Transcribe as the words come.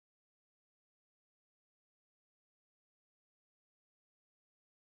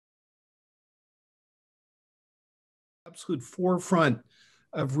absolute forefront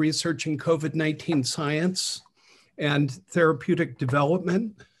of researching COVID-19 science and therapeutic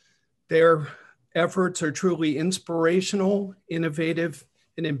development. Their efforts are truly inspirational, innovative,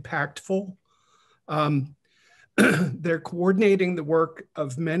 and impactful. They're coordinating the work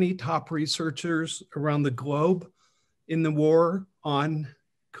of many top researchers around the globe in the war on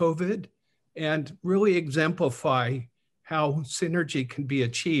COVID and really exemplify how synergy can be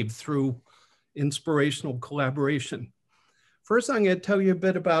achieved through inspirational collaboration. First, I'm going to tell you a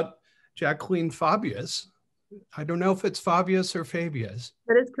bit about Jacqueline Fabius. I don't know if it's Fabius or Fabius.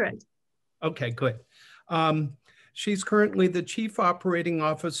 That is correct. Okay, good. She's currently the Chief Operating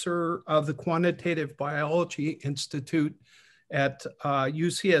Officer of the Quantitative Biology Institute at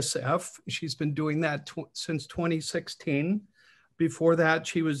UCSF. She's been doing that since 2016. Before that,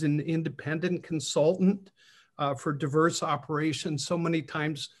 she was an independent consultant for diverse operations, so many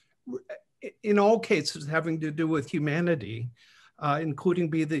times, in all cases, having to do with humanity, including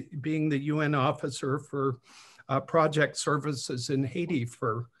being the UN officer for project services in Haiti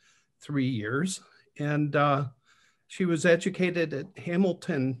for 3 years. And she was educated at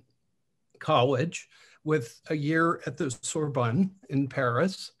Hamilton College with a year at the Sorbonne in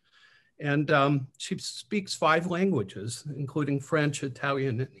Paris. And she speaks 5 languages, including French,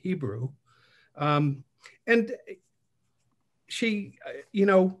 Italian, and Hebrew. And she,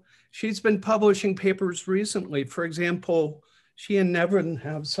 she's been publishing papers recently. For example, she and Nevan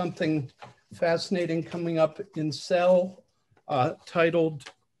have something fascinating coming up in Cell titled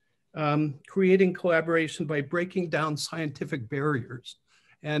Creating Collaboration by Breaking Down Scientific Barriers.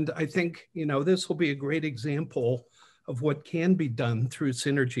 And I think, this will be a great example of what can be done through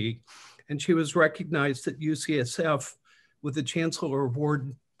synergy. And she was recognized at UCSF with the Chancellor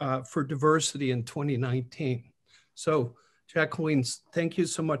Award for Diversity in 2019. So Jacqueline, thank you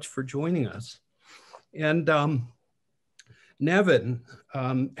so much for joining us. And Nevan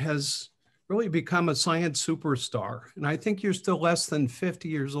has really become a science superstar. And I think you're still less than 50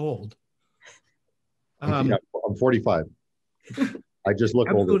 years old. Yeah, I'm 45. I just look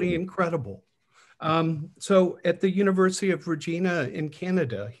older. Absolutely incredible. So at the University of Regina in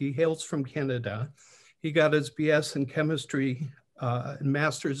Canada, he hails from Canada. He got his BS in chemistry and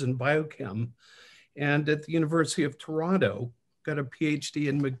master's in biochem. And at the University of Toronto, got a PhD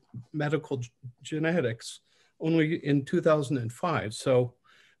in medical genetics only in 2005. So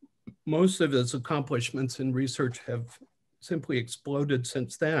most of his accomplishments in research have simply exploded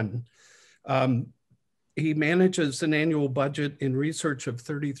since then. He manages an annual budget in research of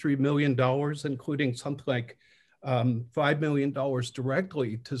 $33 million, including something like $5 million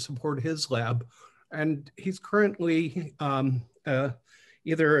directly to support his lab. And he's currently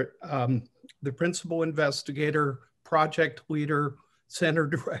either the principal investigator, project leader, center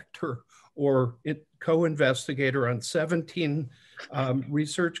director, or co-investigator on 17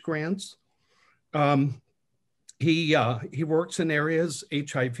 research grants. He works in areas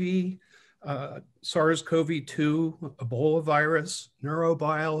HIV, SARS-CoV-2, Ebola virus,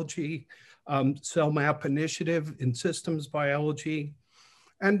 neurobiology, cell map initiative in systems biology.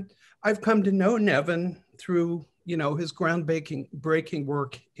 And I've come to know Nevan through his groundbreaking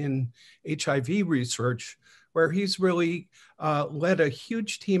work in HIV research, where he's really led a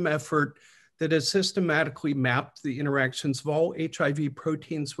huge team effort that has systematically mapped the interactions of all HIV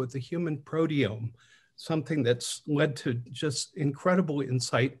proteins with the human proteome, something that's led to just incredible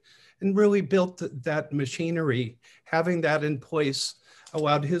insight and really built that machinery. Having that in place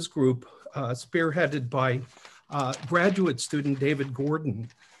allowed his group, spearheaded by graduate student David Gordon,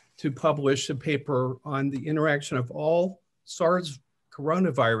 to publish a paper on the interaction of all SARS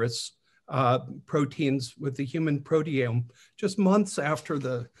coronavirus proteins with the human proteome, just months after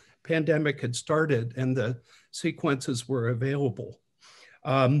the pandemic had started and the sequences were available.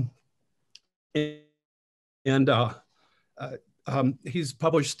 He's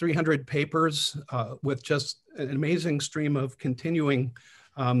published 300 papers with just an amazing stream of continuing,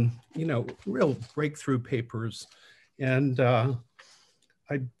 real breakthrough papers. And I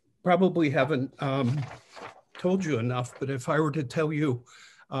probably haven't told you enough, but if I were to tell you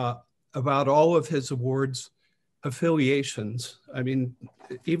about all of his awards affiliations, I mean,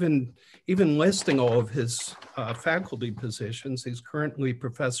 even listing all of his faculty positions, he's currently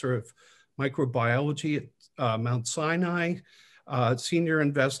professor of microbiology at Mount Sinai, senior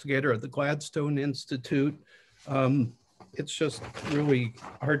investigator at the Gladstone Institute. It's just really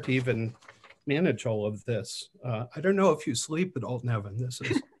hard to even manage all of this. I don't know if you sleep at all, Nevan. This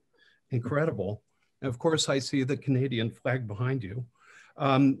is incredible. And of course, I see the Canadian flag behind you.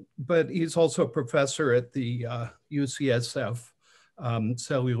 But he's also a professor at the UCSF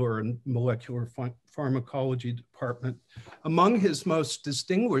Cellular and Molecular Pharmacology department. Among his most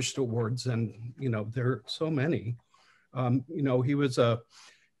distinguished awards, and there are so many, he was a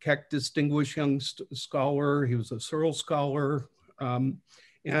Keck Distinguished Young Scholar, he was a Searle Scholar,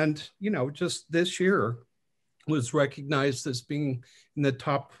 and just this year was recognized as being in the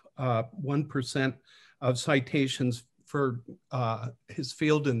top 1% of citations for his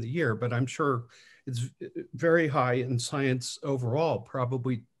field in the year, but I'm sure it's very high in science overall,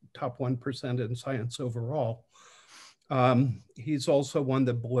 probably top 1% in science overall. He's also won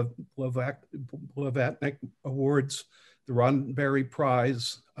the Blavatnik Awards, the Roddenberry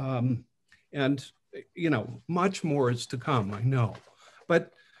Prize, and much more is to come, I know.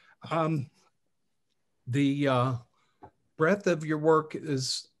 But the breadth of your work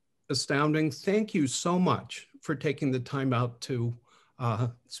is astounding. Thank you so much for taking the time out to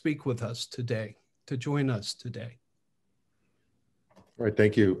speak with us today, to join us today. All right,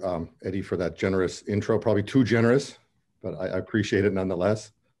 thank you, Eddie, for that generous intro, probably too generous, but I appreciate it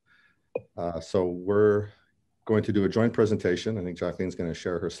nonetheless. So we're going to do a joint presentation. I think Jacqueline's going to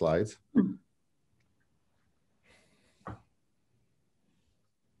share her slides.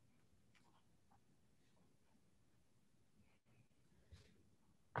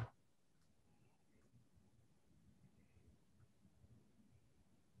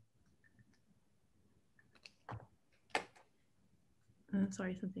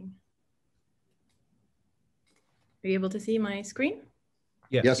 Sorry, something. Are you able to see my screen?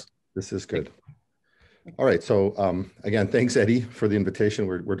 Yes. Yes, this is good. All right, so again, thanks, Eddie, for the invitation.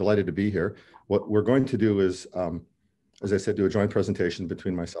 We're delighted to be here. What we're going to do is, as I said, do a joint presentation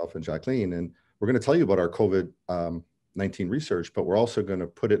between myself and Jacqueline, and we're going to tell you about our COVID-19 research, but we're also going to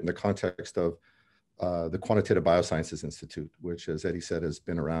put it in the context of the Quantitative Biosciences Institute, which, as Eddie said, has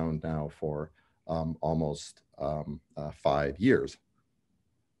been around now for almost 5 years.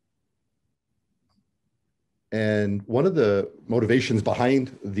 And one of the motivations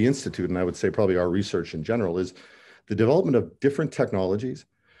behind the Institute, and I would say probably our research in general, is the development of different technologies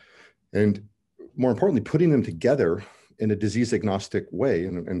and, more importantly, putting them together in a disease agnostic way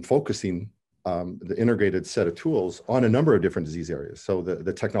and focusing the integrated set of tools on a number of different disease areas. So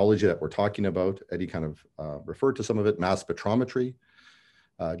the technology that we're talking about, Eddie kind of referred to some of it: mass spectrometry,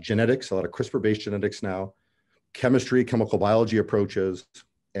 genetics, a lot of CRISPR-based genetics now, chemistry, chemical biology approaches,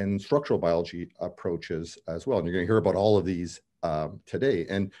 and structural biology approaches as well. And you're going to hear about all of these today.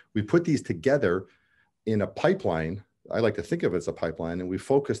 And we put these together in a pipeline. I like to think of it as a pipeline, and we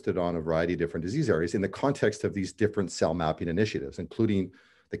focused it on a variety of different disease areas in the context of these different cell mapping initiatives, including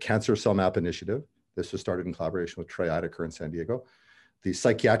the Cancer Cell Map Initiative. This was started in collaboration with Trey Ideker in San Diego. The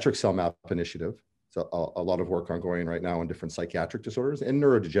Psychiatric Cell Map Initiative. So a lot of work ongoing right now on different psychiatric disorders and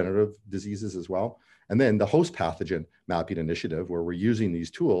neurodegenerative diseases as well. And then the Host Pathogen Mapping Initiative, where we're using these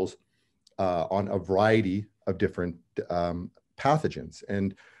tools on a variety of different pathogens.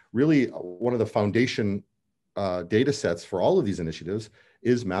 And really, one of the foundation data sets for all of these initiatives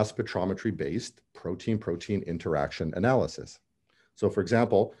is mass spectrometry-based protein-protein interaction analysis. So for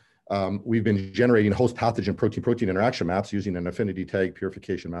example, we've been generating host pathogen protein-protein interaction maps using an affinity tag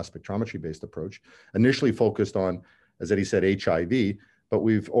purification mass spectrometry-based approach, initially focused on, as Eddie said, HIV, but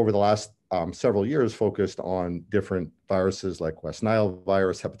we've, over the last several years, focused on different viruses like West Nile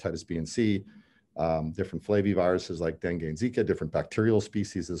virus, hepatitis B and C, different flaviviruses like dengue and Zika, different bacterial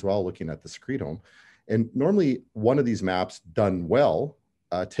species as well, looking at the secretome. And normally, one of these maps done well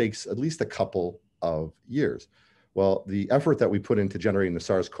takes at least a couple of years. Well, the effort that we put into generating the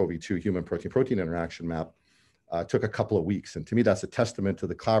SARS-CoV-2 human protein-protein interaction map took a couple of weeks. And to me, that's a testament to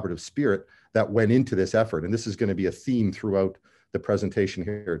the collaborative spirit that went into this effort. And this is going to be a theme throughout the presentation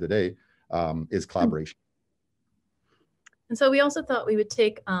here today, is collaboration. And so we also thought we would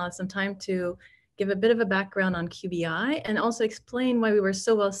take some time to give a bit of a background on QBI and also explain why we were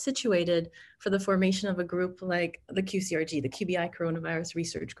so well situated for the formation of a group like the QCRG, the QBI Coronavirus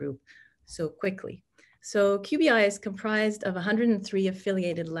Research Group, so quickly. So QBI is comprised of 103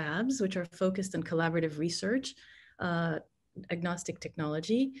 affiliated labs, which are focused on collaborative research, agnostic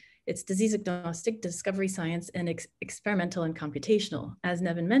technology. It's disease agnostic, discovery science, and experimental and computational. As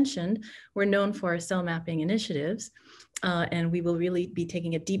Nevan mentioned, we're known for our cell mapping initiatives, and we will really be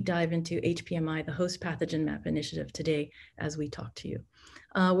taking a deep dive into HPMI, the Host Pathogen Map Initiative, today as we talk to you.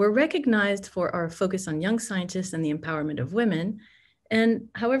 We're recognized for our focus on young scientists and the empowerment of women. And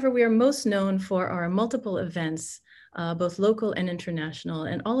however, we are most known for our multiple events, both local and international,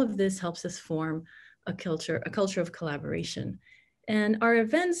 and all of this helps us form a culture of collaboration. And our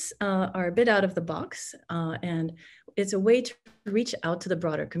events are a bit out of the box, and it's a way to reach out to the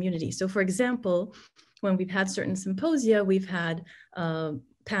broader community. So for example, when we've had certain symposia, we've had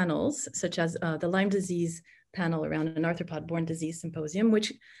panels such as the Lyme disease panel around an arthropod-borne disease symposium,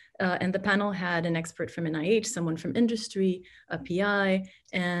 which and the panel had an expert from NIH, someone from industry, a PI,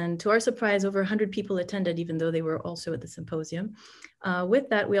 and to our surprise, over 100 people attended, even though they were also at the symposium. With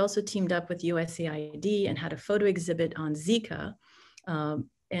that, we also teamed up with USAID and had a photo exhibit on Zika,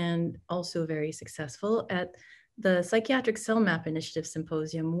 and also very successful. At the Psychiatric Cell Map Initiative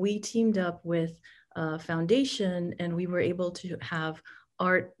Symposium, we teamed up with a foundation, and we were able to have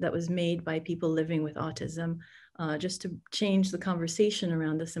art that was made by people living with autism, just to change the conversation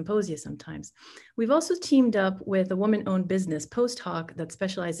around the symposia sometimes. We've also teamed up with a woman-owned business, Post Hoc, that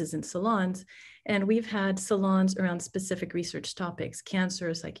specializes in salons, and we've had salons around specific research topics,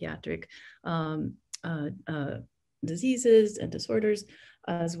 cancer, psychiatric diseases and disorders,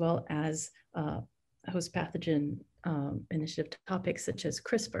 as well as host pathogen initiative topics such as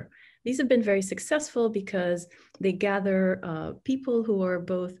CRISPR. These have been very successful because they gather people who are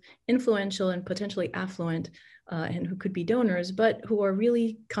both influential and potentially affluent and who could be donors, but who are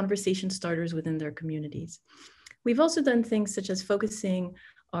really conversation starters within their communities. We've also done things such as focusing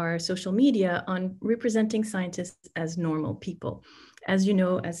our social media on representing scientists as normal people. As you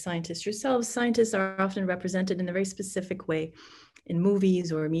know, as scientists yourselves, scientists are often represented in a very specific way in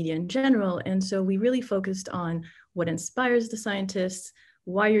movies or media in general. And so we really focused on what inspires the scientists,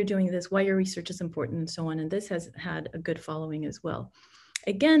 why you're doing this, why your research is important, and so on. And this has had a good following as well.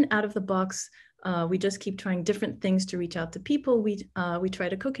 Again, out of the box, we just keep trying different things to reach out to people. We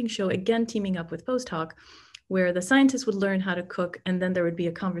tried a cooking show, again, teaming up with Post Hoc, where the scientists would learn how to cook, and then there would be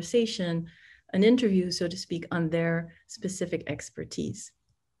a conversation, an interview, so to speak, on their specific expertise.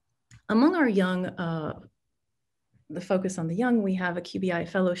 Among our young, the focus on the young, we have a QBI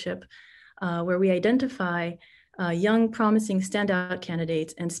fellowship where we identify young, promising standout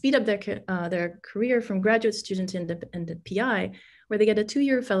candidates and speed up their career from graduate student to independent PI, where they get a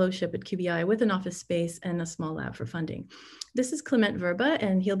 2-year fellowship at QBI with an office space and a small lab for funding. This is Clement Verba,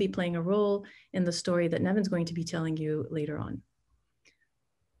 and he'll be playing a role in the story that Nevan's going to be telling you later on.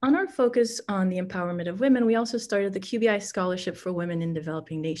 On our focus on the empowerment of women, we also started the QBI Scholarship for Women in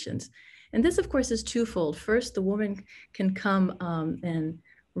Developing Nations. And this, of course, is twofold. First, the woman can come and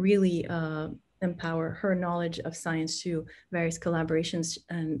really empower her knowledge of science through various collaborations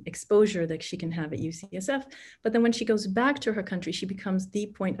and exposure that she can have at UCSF. But then when she goes back to her country, she becomes the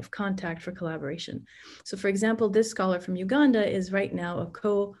point of contact for collaboration. So for example, this scholar from Uganda is right now a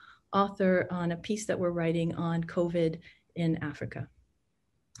co-author on a piece that we're writing on COVID in Africa.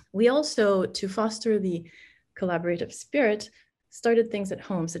 We also, to foster the collaborative spirit, started things at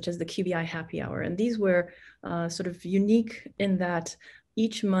home, such as the QBI Happy Hour. And these were sort of unique in that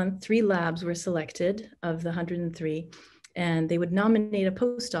each month, 3 labs were selected of the 103, and they would nominate a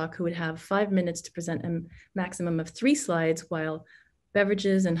postdoc who would have 5 minutes to present a maximum of 3 slides while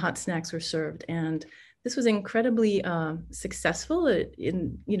beverages and hot snacks were served. And this was incredibly successful.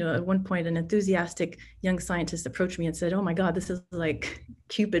 At one point, an enthusiastic young scientist approached me and said, "Oh my God, this is like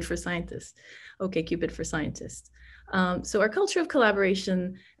Cupid for scientists." Okay, Cupid for scientists. So our culture of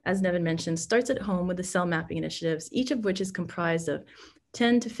collaboration, as Nevan mentioned, starts at home with the cell mapping initiatives, each of which is comprised of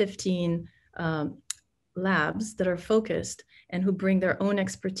 10 to 15 labs that are focused and who bring their own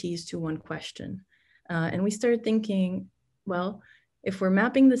expertise to one question. And we started thinking, well, if we're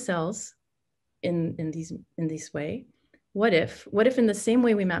mapping the cells in this way, what if in the same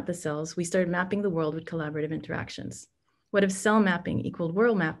way we map the cells, we started mapping the world with collaborative interactions? What if cell mapping equaled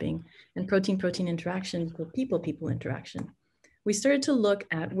world mapping and protein-protein interaction equaled people-people interaction? We started to look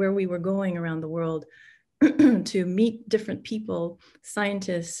at where we were going around the world to meet different people,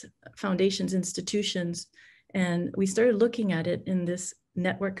 scientists, foundations, institutions, and we started looking at it in this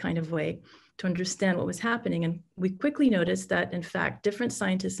network kind of way to understand what was happening. And we quickly noticed that, in fact, different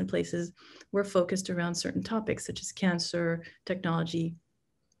scientists and places were focused around certain topics, such as cancer, technology,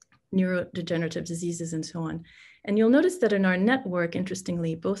 neurodegenerative diseases, and so on. And you'll notice that in our network,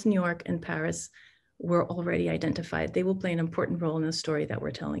 interestingly, both New York and Paris were already identified. They will play an important role in the story that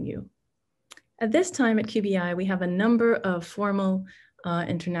we're telling you. At this time at QBI, we have a number of formal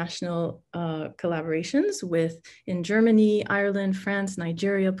international collaborations in Germany, Ireland, France,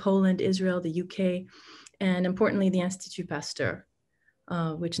 Nigeria, Poland, Israel, the UK, and importantly, the Institut Pasteur,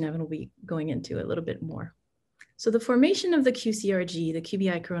 which Nevan will be going into a little bit more. So the formation of the QCRG, the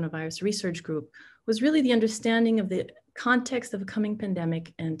QBI Coronavirus Research Group, was really the understanding of the context of a coming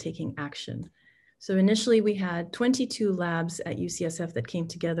pandemic and taking action. So initially we had 22 labs at UCSF that came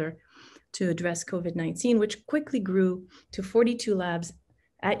together to address COVID-19, which quickly grew to 42 labs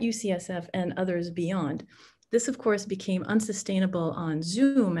at UCSF and others beyond. This, of course, became unsustainable on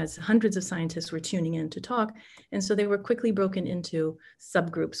Zoom as hundreds of scientists were tuning in to talk. And so they were quickly broken into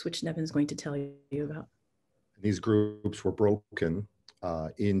subgroups, which Nevan's going to tell you about. These groups were broken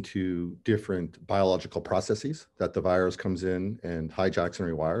into different biological processes that the virus comes in and hijacks and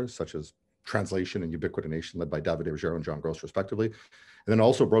rewires, such as translation and ubiquitination, led by David Ruggiero and John Gross, respectively. And then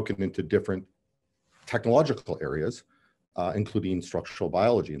also broken into different technological areas, including structural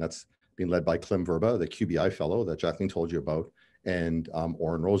biology. And that's being led by Clem Verba, the QBI fellow that Jacqueline told you about, and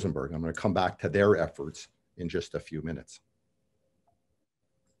Oren Rosenberg. I'm going to come back to their efforts in just a few minutes.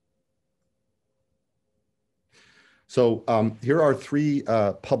 So here are three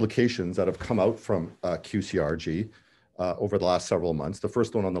publications that have come out from QCRG over the last several months. The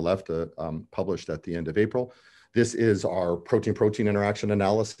first one on the left, published at the end of April. This is our protein-protein interaction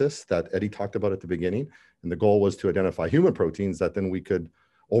analysis that Eddy talked about at the beginning. And the goal was to identify human proteins that then we could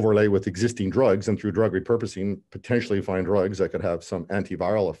overlay with existing drugs, and through drug repurposing, potentially find drugs that could have some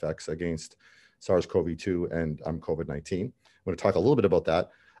antiviral effects against SARS-CoV-2 and COVID-19. I'm going to talk a little bit about that.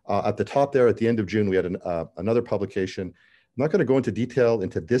 At the top there, at the end of June, we had another publication. I'm not going to go into detail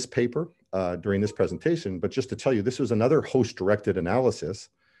into this paper during this presentation, but just to tell you, this was another host-directed analysis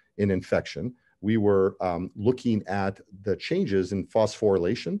in infection. We were looking at the changes in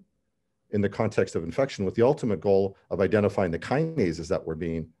phosphorylation in the context of infection, with the ultimate goal of identifying the kinases that were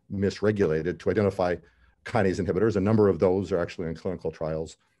being misregulated to identify kinase inhibitors. A number of those are actually in clinical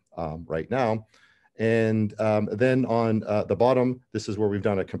trials right now. And then on the bottom, this is where we've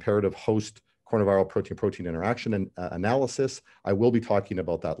done a comparative host coronaviral protein-protein interaction and analysis. I will be talking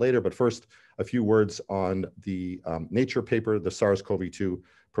about that later, but first, a few words on the Nature paper, the SARS-CoV-2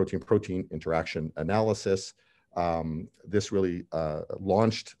 protein-protein interaction analysis. This really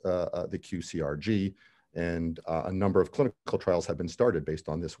launched the QCRG, and a number of clinical trials have been started based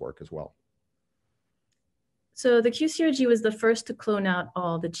on this work as well. So the QCRG was the first to clone out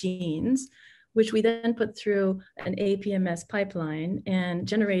all the genes, which we then put through an APMS pipeline and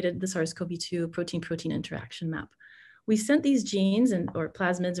generated the SARS-CoV-2 protein-protein interaction map. We sent these genes or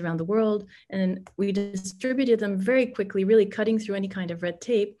plasmids around the world, and we distributed them very quickly, really cutting through any kind of red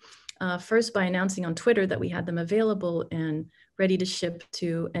tape, first by announcing on Twitter that we had them available and ready to ship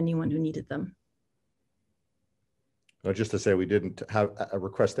to anyone who needed them. Just to say, we didn't have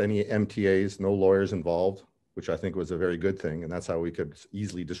request any MTAs, no lawyers involved, which I think was a very good thing. And that's how we could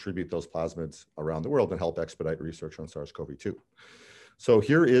easily distribute those plasmids around the world and help expedite research on SARS-CoV-2. So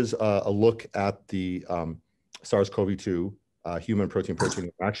here is a look at the SARS-CoV-2 human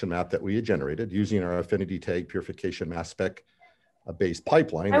protein-protein interaction map that we had generated using our affinity tag purification mass spec based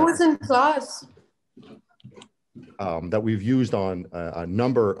pipeline. I was in class. That we've used on a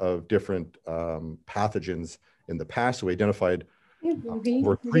number of different pathogens in the past. So we identified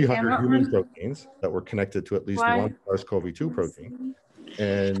over 300 human proteins that were connected to at least one SARS-CoV-2 protein.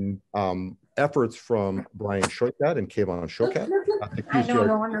 And efforts from Brian Shoykat and Nevan Krogan at the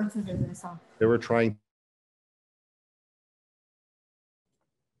QCRG, they were trying.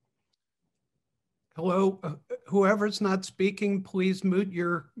 Hello, whoever's not speaking, please mute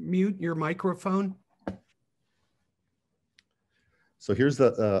your microphone. So here's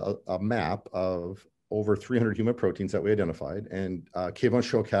a map of over 300 human proteins that we identified. And Nevan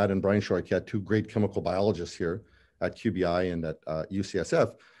Krogan and Brian Shoykat, two great chemical biologists here at QBI and at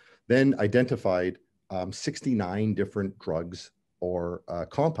UCSF, then identified 69 different drugs or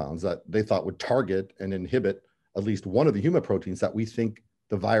compounds that they thought would target and inhibit at least one of the human proteins that we think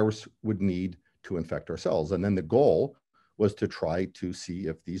the virus would need to infect our cells. And then the goal was to try to see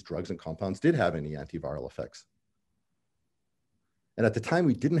if these drugs and compounds did have any antiviral effects. And at the time,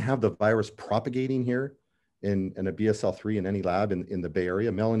 we didn't have the virus propagating here in a BSL-3 in any lab in the Bay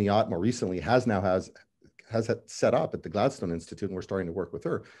Area. Melanie Ott more recently has it set up at the Gladstone Institute, and we're starting to work with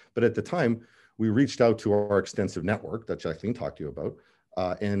her. But at the time, we reached out to our extensive network that Jacqueline talked to you about,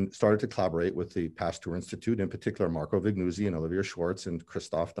 and started to collaborate with the Pasteur Institute, in particular, Marco Vignuzzi and Olivier Schwartz and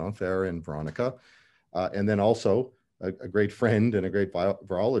Christophe Denfer and Veronica. And then also a great friend and a great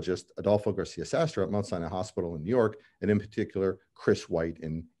virologist, Adolfo Garcia Sastre at Mount Sinai Hospital in New York, and in particular, Chris White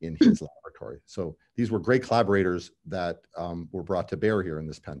in his laboratory. So these were great collaborators that were brought to bear here in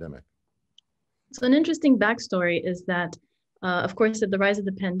this pandemic. So an interesting backstory is that, of course, at the rise of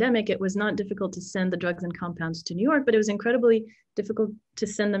the pandemic, it was not difficult to send the drugs and compounds to New York, but it was incredibly difficult to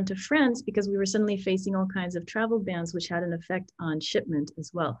send them to France because we were suddenly facing all kinds of travel bans, which had an effect on shipment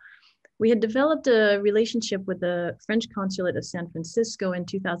as well. We had developed a relationship with the French consulate of San Francisco in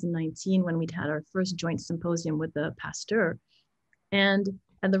 2019 when we'd had our first joint symposium with the Pasteur. And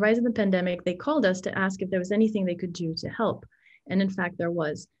at the rise of the pandemic, they called us to ask if there was anything they could do to help. And in fact, there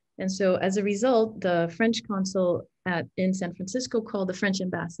was. And so as a result, the French consul in San Francisco called the French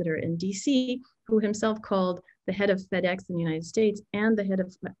ambassador in DC, who himself called the head of FedEx in the United States and the head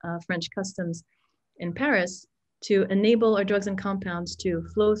of French customs in Paris to enable our drugs and compounds to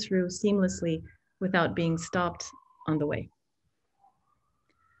flow through seamlessly without being stopped on the way.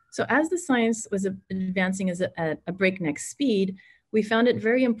 So as the science was advancing at a breakneck speed, we found it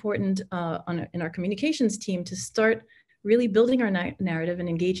very important in our communications team to start really building our narrative and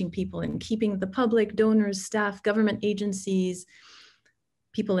engaging people and keeping the public, donors, staff, government agencies,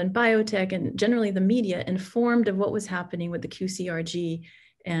 people in biotech, and generally the media informed of what was happening with the QCRG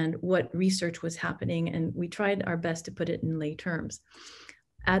and what research was happening. And we tried our best to put it in lay terms.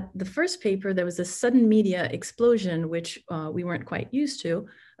 At the first paper, there was a sudden media explosion, which we weren't quite used to,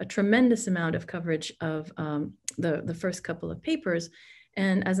 a tremendous amount of coverage of the first couple of papers.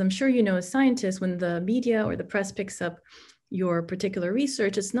 And as I'm sure you know, as scientists, when the media or the press picks up your particular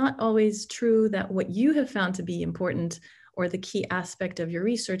research, it's not always true that what you have found to be important or the key aspect of your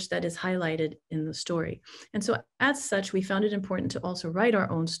research that is highlighted in the story. And so as such, we found it important to also write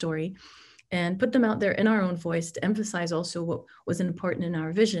our own story and put them out there in our own voice to emphasize also what was important in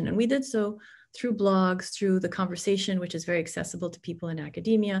our vision. And we did so through blogs, through the conversation, which is very accessible to people in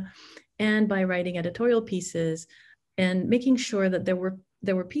academia, and by writing editorial pieces and making sure that there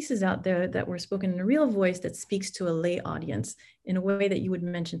were pieces out there that were spoken in a real voice that speaks to a lay audience in a way that you would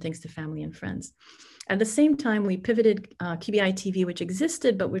mention things to family and friends. At the same time, we pivoted QBI TV, which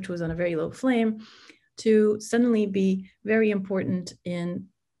existed, but which was on a very low flame, to suddenly be very important in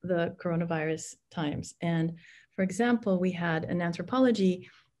the coronavirus times. And for example, we had an anthropology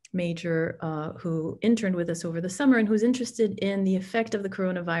major who interned with us over the summer and who's interested in the effect of the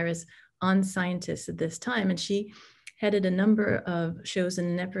coronavirus on scientists at this time. And she headed a number of shows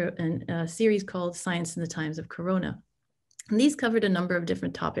in a series called Science in the Times of Corona. And these covered a number of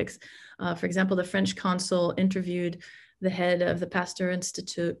different topics. For example, the French consul interviewed the head of the Pasteur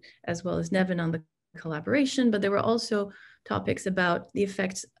Institute, as well as Nevan, on the collaboration, but there were also topics about the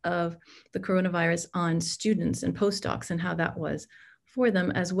effects of the coronavirus on students and postdocs and how that was for them,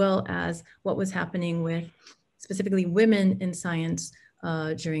 as well as what was happening with specifically women in science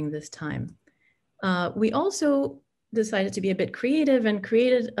during this time. We also decided to be a bit creative and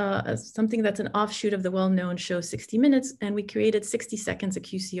created something that's an offshoot of the well-known show 60 Minutes, and we created 60 Seconds, a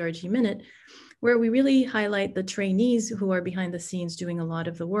QCRG Minute, where we really highlight the trainees who are behind the scenes doing a lot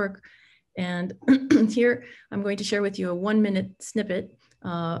of the work. And here I'm going to share with you a 1-minute snippet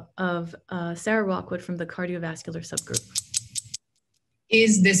of Sarah Rockwood from the cardiovascular subgroup.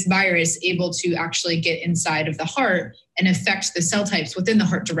 Is this virus able to actually get inside of the heart and affect the cell types within the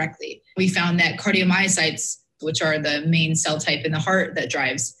heart directly? We found that cardiomyocytes, which are the main cell type in the heart that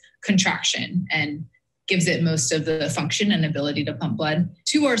drives contraction and gives it most of the function and ability to pump blood,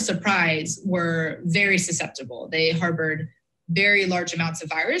 to our surprise, were very susceptible. They harbored very large amounts of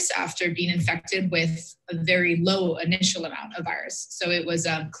virus after being infected with a very low initial amount of virus. So it was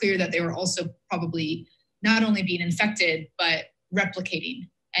clear that they were also probably not only being infected, but replicating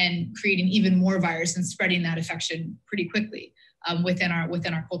and creating even more virus and spreading that infection pretty quickly within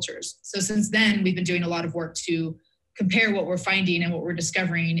our cultures. So since then, we've been doing a lot of work to compare what we're finding and what we're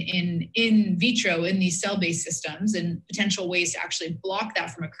discovering in vitro in these cell-based systems and potential ways to actually block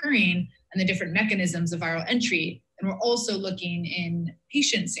that from occurring and the different mechanisms of viral entry. And we're also looking in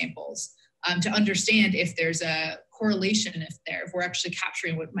patient samples to understand if there's a correlation if we're actually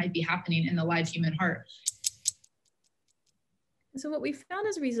capturing what might be happening in the live human heart. So what we found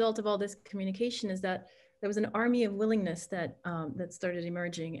as a result of all this communication is that there was an army of willingness that started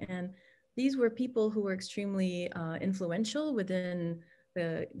emerging. And these were people who were extremely influential within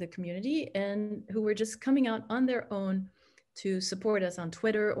the community and who were just coming out on their own to support us on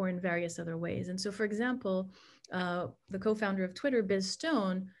Twitter or in various other ways. And so, for example, the co-founder of Twitter, Biz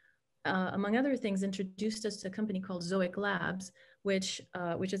Stone, among other things, introduced us to a company called Zoic Labs, which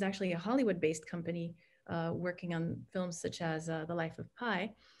is actually a Hollywood-based company working on films such as The Life of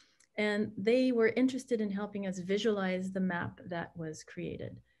Pi. And they were interested in helping us visualize the map that was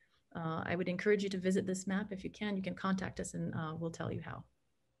created. I would encourage you to visit this map. If you can contact us and we'll tell you how.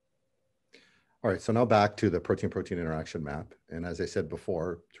 All right, so now back to the protein-protein interaction map. And as I said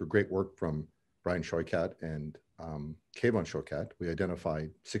before, through great work from Brian Shoykat and Kayvon Shoykat, we identified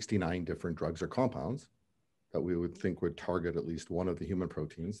 69 different drugs or compounds that we would think would target at least one of the human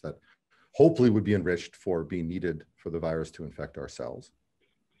proteins that hopefully would be enriched for being needed for the virus to infect our cells.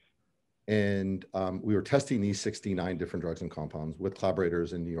 And we were testing these 69 different drugs and compounds with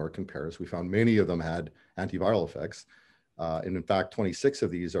collaborators in New York and Paris. We found many of them had antiviral effects. And in fact, 26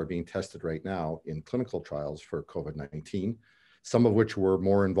 of these are being tested right now in clinical trials for COVID-19. some of which we're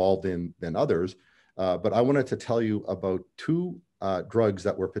more involved in than others. But I wanted to tell you about two drugs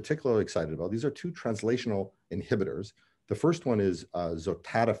that we're particularly excited about. These are two translational inhibitors. The first one is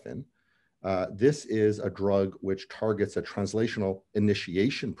zotatofin. This is a drug which targets a translational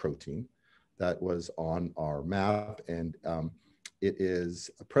initiation protein that was on our map, and it is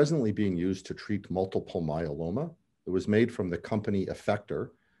presently being used to treat multiple myeloma. It was made from the company Effector.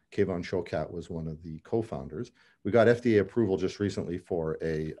 Kayvon Shokat was one of the co-founders. We got FDA approval just recently for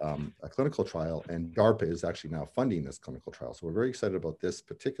a clinical trial, and DARPA is actually now funding this clinical trial. So we're very excited about this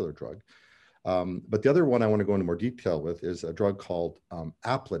particular drug. But the other one I want to go into more detail with is a drug called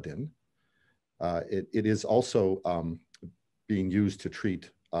Aplidin. It is also being used to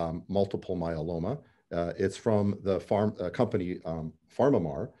treat multiple myeloma. It's from the company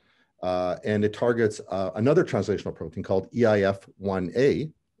PharmaMar, and it targets another translational protein called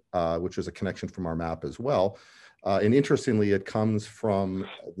EIF1A, which is a connection from our map as well. And interestingly, it comes from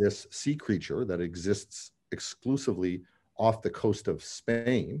this sea creature that exists exclusively off the coast of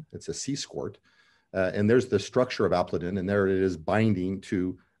Spain. It's a sea squirt. And there's the structure of Aplidin, and there it is binding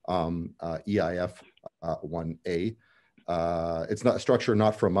to EIF1A. It's not a structure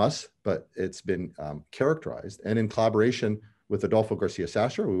not from us, but it's been characterized. And in collaboration with Adolfo Garcia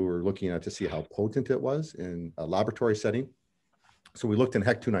Sastre, we were looking at to see how potent it was in a laboratory setting. So we looked in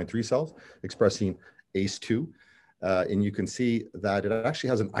HEC293 cells expressing ACE2, and you can see that it actually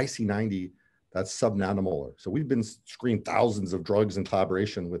has an IC90 that's subnanomolar. So we've been screening thousands of drugs in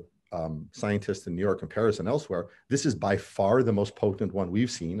collaboration with scientists in New York and Paris and elsewhere. This is by far the most potent one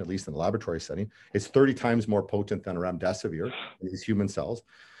we've seen, at least in the laboratory setting. It's 30 times more potent than remdesivir in these human cells.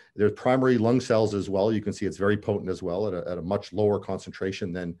 There's primary lung cells as well. You can see it's very potent as well at a much lower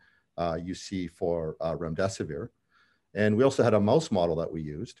concentration than you see for remdesivir. And we also had a mouse model that we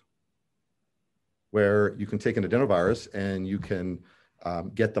used where you can take an adenovirus and you can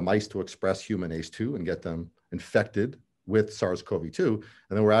get the mice to express human ACE2 and get them infected with SARS-CoV-2. And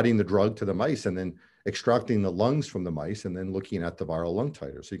then we're adding the drug to the mice and then extracting the lungs from the mice and then looking at the viral lung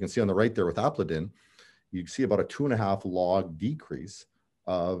titer. So you can see on the right there with Aplidin, you see about a 2.5 log decrease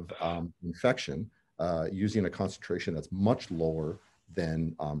of infection using a concentration that's much lower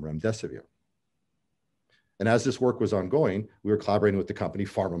than remdesivir. And as this work was ongoing, we were collaborating with the company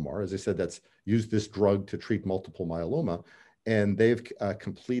PharmaMar, as I said, that's used this drug to treat multiple myeloma. And they've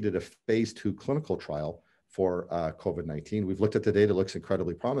completed a phase 2 clinical trial for COVID-19. We've looked at the data, looks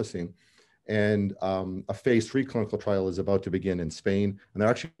incredibly promising. And a phase 3 clinical trial is about to begin in Spain. And they're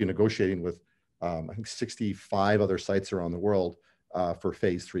actually negotiating with, I think, 65 other sites around the world for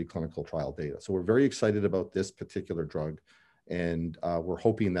phase 3 clinical trial data. So we're very excited about this particular drug. And we're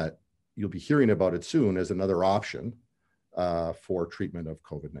hoping that you'll be hearing about it soon as another option for treatment of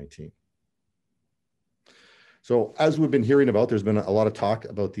COVID-19. So as we've been hearing about, there's been a lot of talk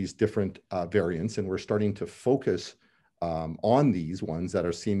about these different variants, and we're starting to focus on these ones that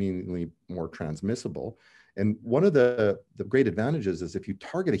are seemingly more transmissible. And one of the great advantages is if you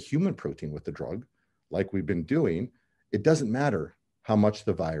target a human protein with the drug, like we've been doing, it doesn't matter how much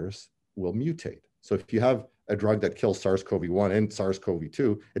the virus will mutate. So if you have a drug that kills SARS-CoV-1 and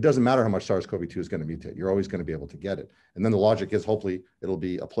SARS-CoV-2, it doesn't matter how much SARS-CoV-2 is going to mutate. You're always going to be able to get it. And then the logic is hopefully it'll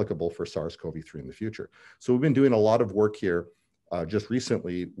be applicable for SARS-CoV-3 in the future. So we've been doing a lot of work here just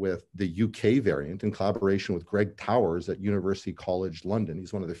recently with the UK variant in collaboration with Greg Towers at University College London.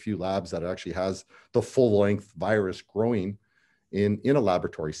 He's one of the few labs that actually has the full-length virus growing in a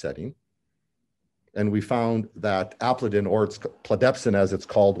laboratory setting. And we found that Aplidin, or it's pladepsin as it's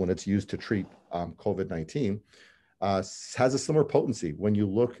called when it's used to treat COVID-19, has a similar potency when you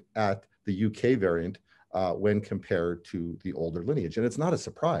look at the UK variant when compared to the older lineage. And it's not a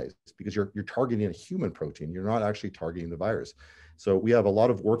surprise because you're targeting a human protein. You're not actually targeting the virus. So we have a lot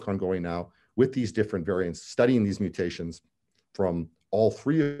of work ongoing now with these different variants, studying these mutations from all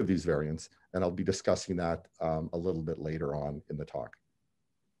 3 of these variants. And I'll be discussing that a little bit later on in the talk.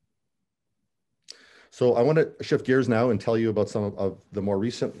 So I want to shift gears now and tell you about some of the more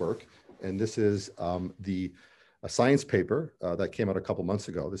recent work. And this is a science paper that came out a couple months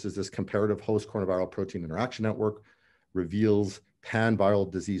ago. This comparative host coronavirus protein interaction network reveals pan-viral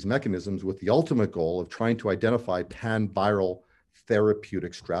disease mechanisms with the ultimate goal of trying to identify pan-viral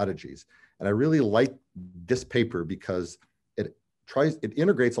therapeutic strategies. And I really like this paper because it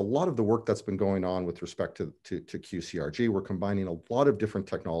integrates a lot of the work that's been going on with respect to QCRG. We're combining a lot of different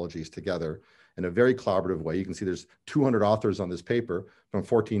technologies together in a very collaborative way. You can see there's 200 authors on this paper from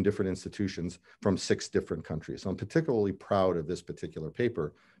 14 different institutions from 6 different countries. So I'm particularly proud of this particular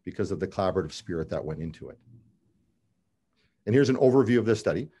paper because of the collaborative spirit that went into it. And here's an overview of this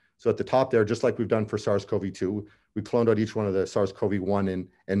study. So at the top there, just like we've done for SARS-CoV-2, we cloned out each one of the SARS-CoV-1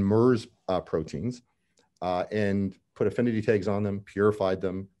 and MERS proteins and put affinity tags on them, purified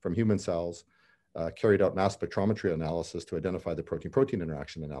them from human cells, carried out mass spectrometry analysis to identify the protein-protein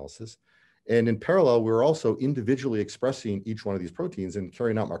interaction analysis. And in parallel, we're also individually expressing each one of these proteins and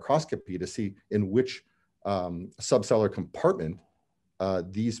carrying out microscopy to see in which subcellular compartment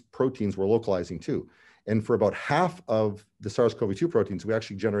these proteins were localizing to. And for about half of the SARS-CoV-2 proteins, we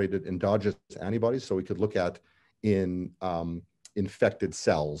actually generated endogenous antibodies, so we could look at in infected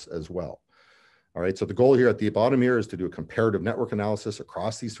cells as well. All right, so the goal here at the bottom here is to do a comparative network analysis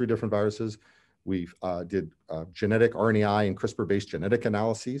across these 3 different viruses. We did genetic RNAi and CRISPR-based genetic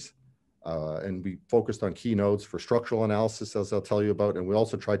analyses, and we focused on key nodes for structural analysis, as I'll tell you about, and we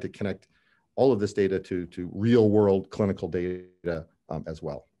also tried to connect all of this data to real-world clinical data as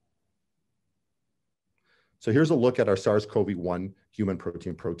well. So here's a look at our SARS-CoV-1 human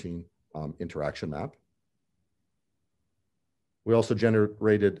protein-protein interaction map. We also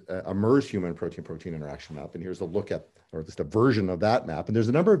generated a MERS human protein-protein interaction map, and here's a look at, or just a version of that map. And there's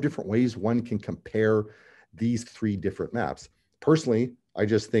a number of different ways one can compare these 3 different maps. Personally, I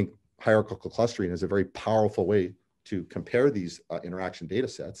just think hierarchical clustering is a very powerful way to compare these interaction data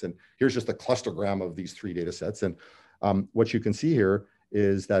sets. And here's just a clustergram of these 3 data sets. And what you can see here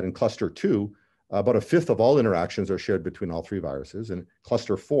is that in cluster 2, about 1/5 of all interactions are shared between all 3 viruses. And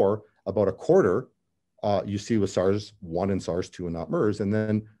cluster 4, about 1/4 you see with SARS-1 and SARS-2 and not MERS. And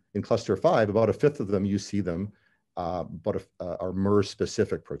then in cluster 5, about 1/5 of them, you see them, but are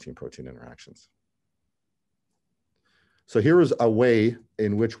MERS-specific protein-protein interactions. So here is a way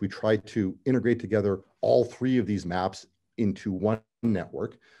in which we try to integrate together all 3 of these maps into one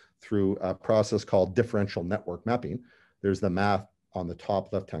network through a process called differential network mapping. There's the map on the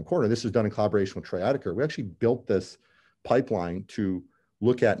top left-hand corner. This is done in collaboration with Troy Adeker. We actually built this pipeline to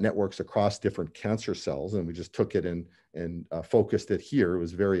look at networks across different cancer cells, and we just took it and focused it here. It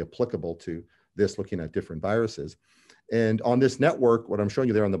was very applicable to this, looking at different viruses. And on this network, what I'm showing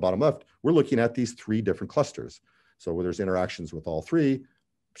you there on the bottom left, we're looking at these 3 different clusters. So where there's interactions with all 3,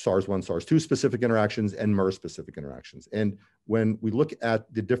 SARS-1, SARS-2 specific interactions, and MERS specific interactions. And when we look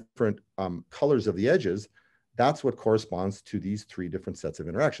at the different colors of the edges, that's what corresponds to these 3 different sets of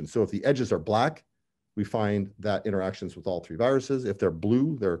interactions. So if the edges are black, we find that interactions with all 3 viruses. If they're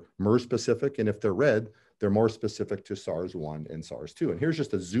blue, they're MERS specific. And if they're red, they're more specific to SARS-1 and SARS-2. And here's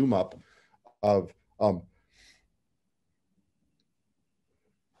just a zoom up of,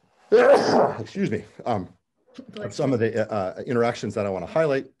 excuse me, of some of the interactions that I want to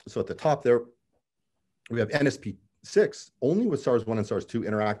highlight. So at the top there, we have NSP6 only with SARS-1 and SARS-2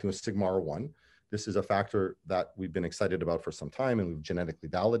 interacting with sigma-R1. This is a factor that we've been excited about for some time, and we've genetically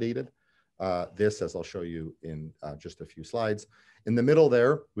validated this, as I'll show you in just a few slides. In the middle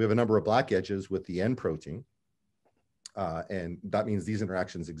there, we have a number of black edges with the N protein. And that means these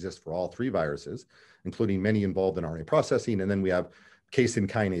interactions exist for all 3 viruses, including many involved in RNA processing. And then we have casein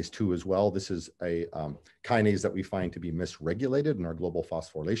kinase 2 as well. This is a kinase that we find to be misregulated in our global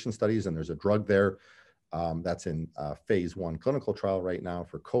phosphorylation studies. And there's a drug there that's in phase 1 clinical trial right now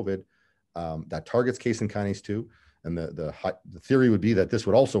for COVID that targets casein kinase 2. And the theory would be that this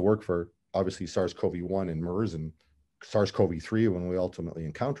would also work for obviously SARS-CoV-1 and MERS and SARS-CoV-3 when we ultimately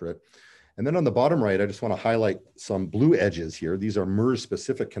encounter it. And then on the bottom right, I just want to highlight some blue edges here. These are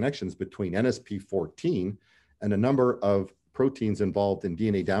MERS-specific connections between NSP14 and a number of proteins involved in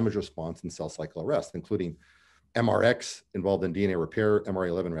DNA damage response and cell cycle arrest, including MRX involved in DNA repair,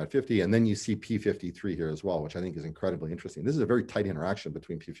 MR11 RAD50, and then you see P53 here as well, which I think is incredibly interesting. This is a very tight interaction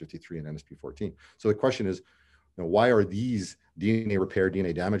between P53 and NSP14. So the question is, why are these DNA repair,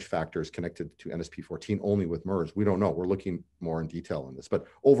 DNA damage factors connected to NSP14 only with MERS? We don't know. We're looking more in detail on this. But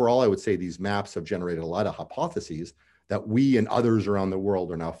overall, I would say these maps have generated a lot of hypotheses that we and others around the world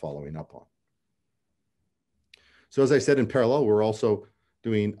are now following up on. So as I said, in parallel, we're also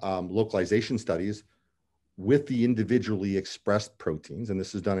doing localization studies with the individually expressed proteins. And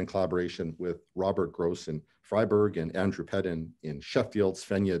this is done in collaboration with Robert Gross in Freiburg and Andrew Pedden in Sheffield.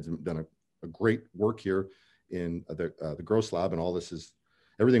 Svenja has done a great work here in the Gross lab, and all this is,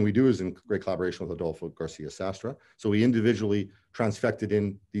 everything we do is in great collaboration with Adolfo Garcia Sastre. So we individually transfected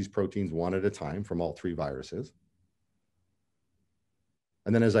in these proteins 1 at a time from all 3 viruses.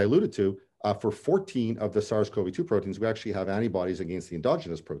 And then as I alluded to, for 14 of the SARS-CoV-2 proteins, we actually have antibodies against the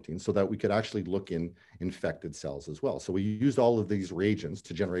endogenous proteins so that we could actually look in infected cells as well. So we used all of these reagents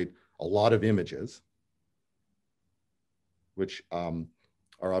to generate a lot of images, which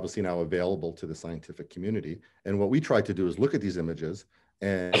are obviously now available to the scientific community. And what we try to do is look at these images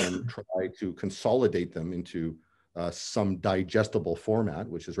and try to consolidate them into some digestible format,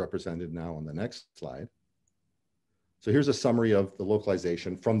 which is represented now on the next slide. So here's a summary of the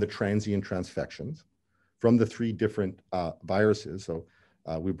localization from the transient transfections from the 3 different viruses. So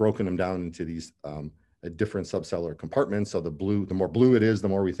we've broken them down into these different subcellular compartments. So the more blue it is, the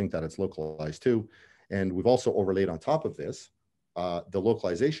more we think that it's localized to. And we've also overlaid on top of this the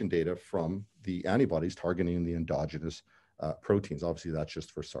localization data from the antibodies targeting the endogenous proteins. Obviously, that's just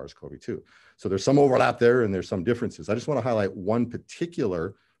for SARS-CoV-2. So there's some overlap there and there's some differences. I just want to highlight one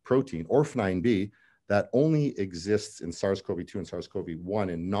particular protein, ORF9b, that only exists in SARS-CoV-2 and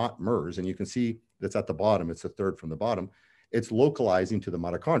SARS-CoV-1 and not MERS. And you can see that's at the bottom. It's the third from the bottom. It's localizing to the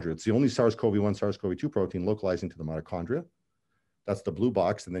mitochondria. It's the only SARS-CoV-1, SARS-CoV-2 protein localizing to the mitochondria. That's the blue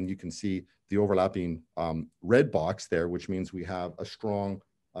box. And then you can see the overlapping red box there, which means we have a strong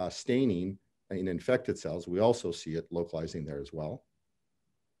staining in infected cells. We also see it localizing there as well.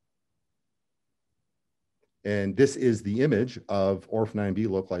 And this is the image of ORF9b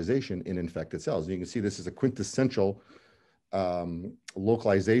localization in infected cells. And you can see this is a quintessential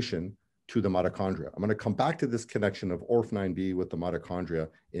localization to the mitochondria. I'm going to come back to this connection of ORF9b with the mitochondria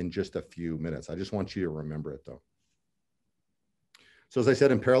in just a few minutes. I just want you to remember it though. So as I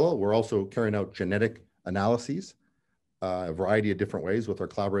said, in parallel, we're also carrying out genetic analyses, a variety of different ways with our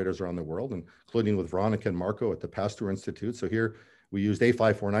collaborators around the world, including with Veronica and Marco at the Pasteur Institute. So here we used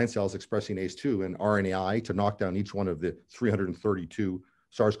A549 cells expressing ACE2 and RNAi to knock down each one of the 332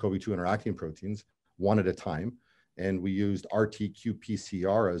 SARS-CoV-2 interacting proteins one at a time. And we used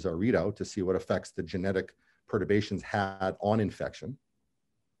RT-qPCR as our readout to see what effects the genetic perturbations had on infection.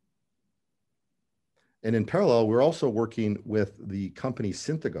 And in parallel, we're also working with the company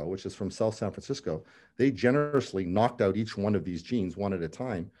Synthego, which is from South San Francisco. They generously knocked out each one of these genes one at a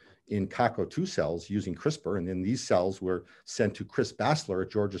time in CACO2 cells using CRISPR. And then these cells were sent to Chris Bassler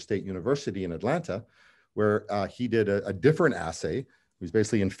at Georgia State University in Atlanta, where he did a different assay. He was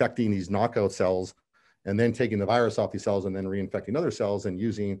basically infecting these knockout cells and then taking the virus off these cells and then reinfecting other cells and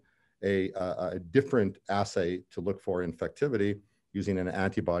using a different assay to look for infectivity using an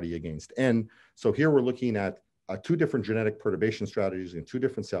antibody against N. So here we're looking at 2 different genetic perturbation strategies in 2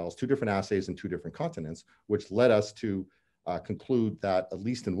 different cells, 2 different assays in 2 different continents, which led us to conclude that at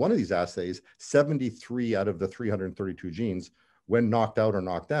least in one of these assays, 73 out of the 332 genes, when knocked out or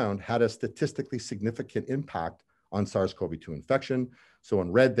knocked down, had a statistically significant impact on SARS-CoV-2 infection. So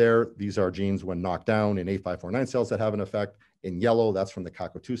in red there, these are genes when knocked down in A549 cells that have an effect. In yellow, that's from the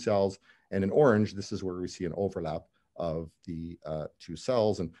CACO2 cells. And in orange, this is where we see an overlap of the 2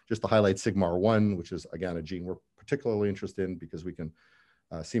 cells. And just to highlight sigma-1, which is, again, a gene we're particularly interested in because we can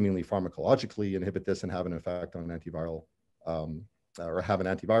seemingly pharmacologically inhibit this and have an effect on antiviral, or have an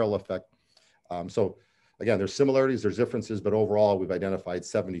antiviral effect. So again, there's similarities, there's differences, but overall, we've identified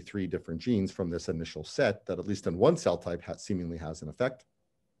 73 different genes from this initial set that at least in one cell type seemingly has an effect.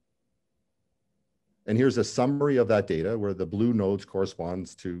 And here's a summary of that data where the blue nodes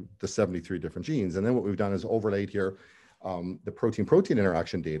corresponds to the 73 different genes. And then what we've done is overlaid here the protein-protein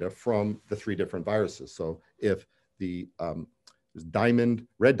interaction data from the 3 different viruses. So if the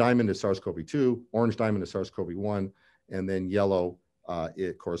red diamond is SARS-CoV-2, orange diamond is SARS-CoV-1, and then yellow,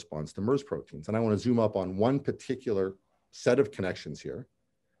 it corresponds to MERS proteins. And I want to zoom up on one particular set of connections here.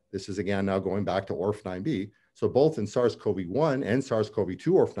 This is, again, now going back to ORF9b. So both in SARS-CoV-1 and SARS-CoV-2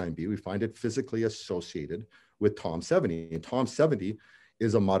 ORF9b, we find it physically associated with TOM70. And TOM70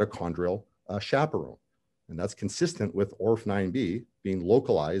 is a mitochondrial chaperone. And that's consistent with ORF9b being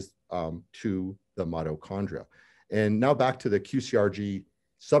localized to the mitochondria. And now back to the QCRG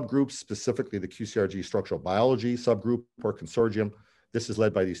subgroups, specifically the QCRG structural biology subgroup or consortium. This is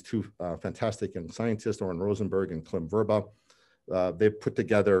led by these 2 fantastic young scientists, Oren Rosenberg and Klim Verba. They've put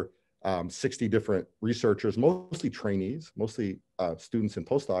together 60 different researchers, mostly trainees, mostly students and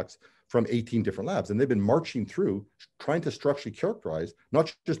postdocs from 18 different labs. And they've been marching through trying to structurally characterize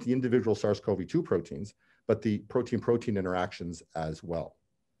not just the individual SARS-CoV-2 proteins, but the protein-protein interactions as well.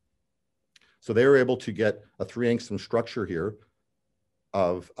 So they were able to get a 3-angstrom structure here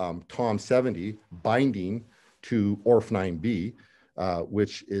of TOM70 binding to ORF9b,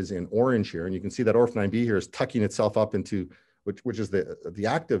 which is in orange here. And you can see that ORF9b here is tucking itself up into which is the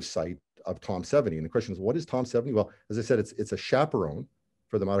active site of TOM70. And the question is, what is TOM70? Well, as I said, it's a chaperone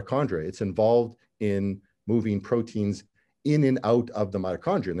for the mitochondria. It's involved in moving proteins in and out of the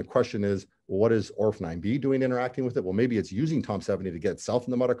mitochondria. And the question is, well, what is ORF9b doing interacting with it? Well, maybe it's using TOM70 to get itself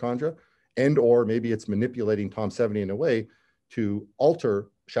in the mitochondria, and or maybe it's manipulating TOM70 in a way to alter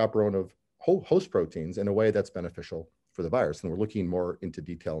chaperone of host proteins in a way that's beneficial for the virus. And we're looking more into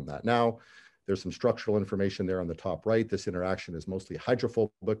detail on that now. There's some structural information there on the top right. This interaction is mostly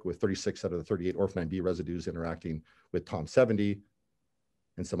hydrophobic, with 36 out of the 38 ORF9b residues interacting with TOM70.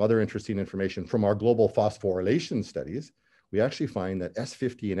 And some other interesting information from our global phosphorylation studies, we actually find that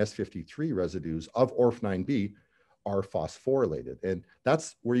S50 and S53 residues of ORF9b are phosphorylated. And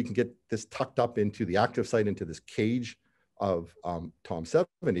that's where you can get this tucked up into the active site, into this cage of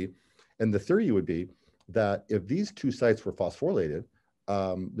TOM70. And the theory would be that if these two sites were phosphorylated,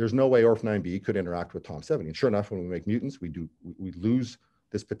 there's no way ORF9b could interact with TOM70. And sure enough, when we make mutants, we lose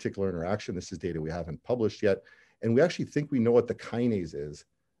this particular interaction. This is data we haven't published yet. And we actually think we know what the kinase is.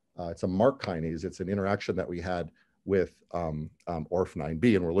 It's a MARC kinase. It's an interaction that we had with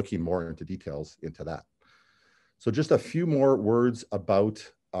ORF9b, and we're looking more into details into that. So just a few more words about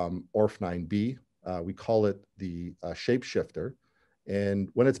ORF9b. We call it the shapeshifter. And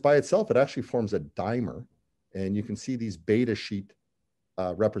when it's by itself, it actually forms a dimer. And you can see these beta sheet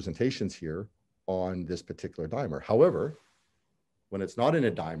representations here on this particular dimer. However, when it's not in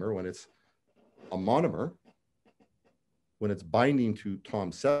a dimer, when it's a monomer, when it's binding to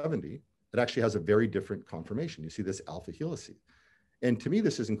TOM70, it actually has a very different conformation. You see this alpha helice. And to me,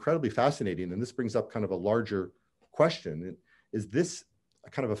 this is incredibly fascinating. And this brings up kind of a larger question. Is this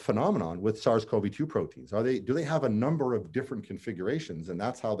kind of a phenomenon with SARS-CoV-2 proteins? Do they have a number of different configurations, and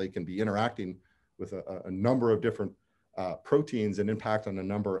that's how they can be interacting with a number of different proteins and impact on a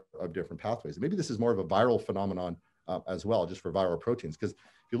number of different pathways? And maybe this is more of a viral phenomenon as well, just for viral proteins. Because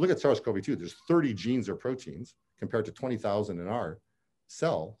if you look at SARS-CoV-2, there's 30 genes or proteins compared to 20,000 in our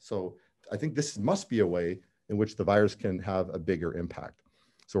cell. So I think this must be a way in which the virus can have a bigger impact.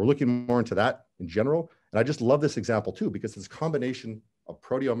 So we're looking more into that in general. And I just love this example too, because it's a combination of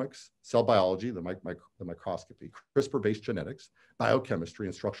proteomics, cell biology, the microscopy, CRISPR-based genetics, biochemistry,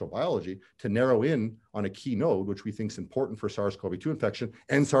 and structural biology to narrow in on a key node, which we think is important for SARS-CoV-2 infection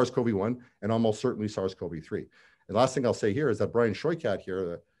and SARS-CoV-1, and almost certainly SARS-CoV-3. And last thing I'll say here is that Brian Shoykat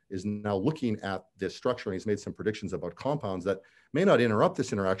here is now looking at this structure, and he's made some predictions about compounds that may not interrupt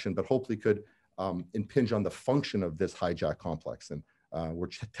this interaction, but hopefully could impinge on the function of this hijack complex. And we're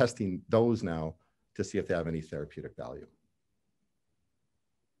testing those now to see if they have any therapeutic value.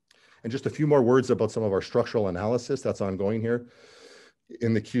 And just a few more words about some of our structural analysis that's ongoing here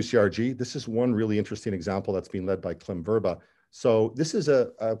in the QCRG. This is one really interesting example that's being led by Clem Verba. So this is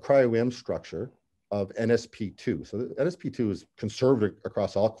a cryo-EM structure of NSP2. So NSP2 is conserved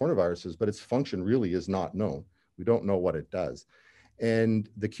across all coronaviruses, but its function really is not known. We don't know what it does. And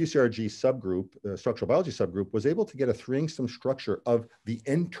the QCRG subgroup, the structural biology subgroup, was able to get a 3-angstrom structure of the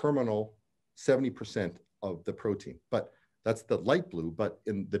N-terminal 70% of the protein. But that's the light blue, but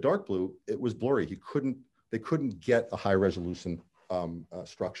in the dark blue, it was blurry. They couldn't get a high resolution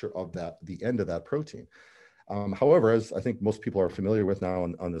structure of the end of that protein. However, as I think most people are familiar with now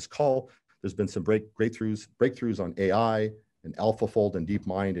on this call, there's been some breakthroughs on AI and AlphaFold and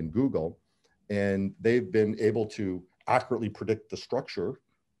DeepMind and Google, and they've been able to accurately predict the structure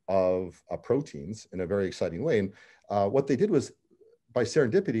of proteins in a very exciting way. And what they did was, by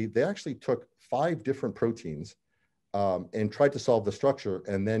serendipity, they actually took 5 different proteins and tried to solve the structure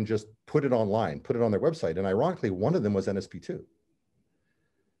and then just put it online, put it on their website. And ironically, one of them was NSP2.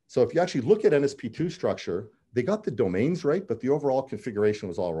 So if you actually look at NSP2 structure, they got the domains right, but the overall configuration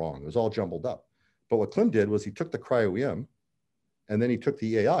was all wrong. It was all jumbled up. But what Clem did was he took the cryo-EM and then he took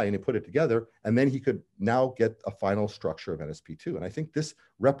the AI and he put it together, and then he could now get a final structure of NSP2. And I think this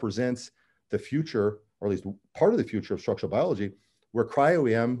represents the future, or at least part of the future of structural biology, where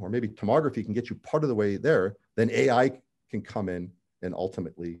cryo-EM or maybe tomography can get you part of the way there, then AI can come in and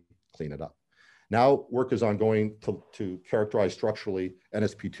ultimately clean it up. Now work is ongoing to characterize structurally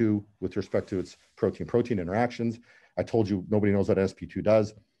NSP2 with respect to its protein-protein interactions. I told you nobody knows what NSP2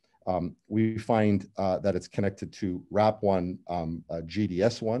 does. We find that it's connected to RAP1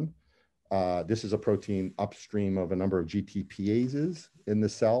 GDS1. This is a protein upstream of a number of GTPases in the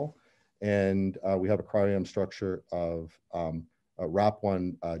cell. And we have a cryo-EM structure of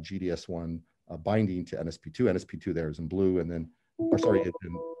RAP1 GDS1 binding to NSP2. NSP2 there is in blue, and then, or sorry, it's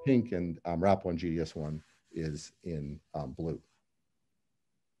in pink, and RAP1 GDS1 is in blue.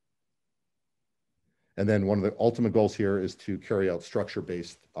 And then one of the ultimate goals here is to carry out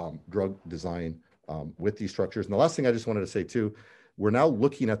structure-based drug design with these structures. And the last thing I just wanted to say too, we're now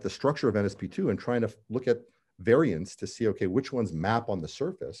looking at the structure of NSP2 and trying to look at variants to see, okay, which ones map on the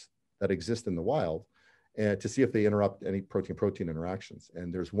surface that exist in the wild, and to see if they interrupt any protein-protein interactions.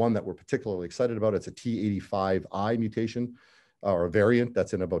 And there's one that we're particularly excited about. It's a T85I mutation, or a variant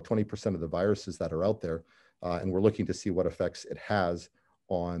that's in about 20% of the viruses that are out there. And we're looking to see what effects it has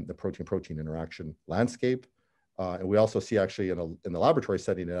on the protein-protein interaction landscape. And we also see actually in the laboratory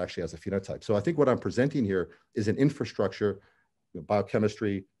setting, it actually has a phenotype. So I think what I'm presenting here is an infrastructure,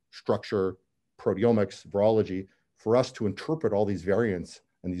 biochemistry, structure, proteomics, virology, for us to interpret all these variants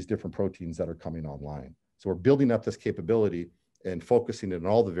and these different proteins that are coming online. So we're building up this capability and focusing on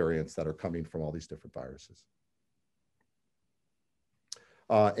all the variants that are coming from all these different viruses.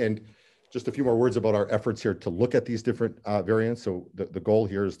 And just a few more words about our efforts here to look at these different variants. So the goal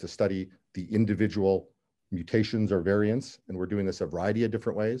here is to study the individual mutations or variants, and we're doing this a variety of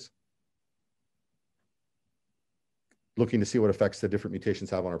different ways. Looking to see what effects the different mutations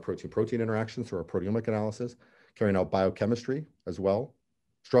have on our protein-protein interactions through our proteomic analysis, carrying out biochemistry as well,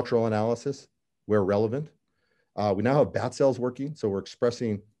 structural analysis where relevant. We now have bat cells working, so we're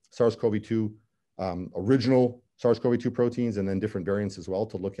expressing SARS-CoV-2, original SARS-CoV-2 proteins, and then different variants as well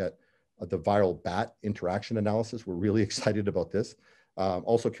to look at the viral bat interaction analysis. We're really excited about this.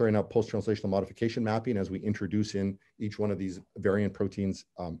 Also carrying out post-translational modification mapping as we introduce in each one of these variant proteins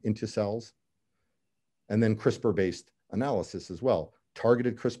into cells. And then CRISPR-based analysis as well,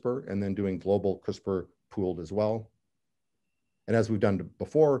 targeted CRISPR, and then doing global CRISPR pooled as well. And as we've done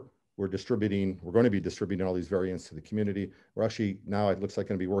before, we're going to be distributing all these variants to the community. We're actually now, it looks like,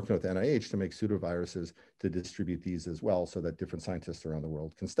 going to be working with NIH to make pseudoviruses to distribute these as well, so that different scientists around the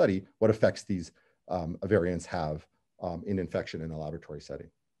world can study what effects these variants have in infection in a laboratory setting.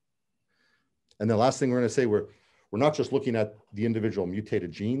 And the last thing we're going to say, we're not just looking at the individual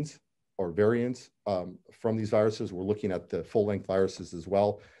mutated genes or variants from these viruses. We're looking at the full-length viruses as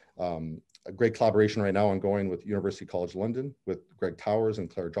well. A great collaboration right now ongoing with University College London with Greg Towers and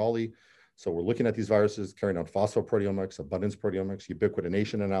Claire Jolly. So we're looking at these viruses, carrying out phosphoproteomics, abundance proteomics,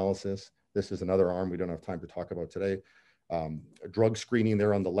 ubiquitination analysis. This is another arm we don't have time to talk about today. Drug screening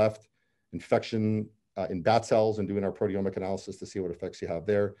there on the left, infection in bat cells, and doing our proteomic analysis to see what effects you have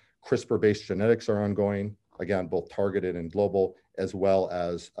there. CRISPR-based genetics are ongoing, again, both targeted and global, as well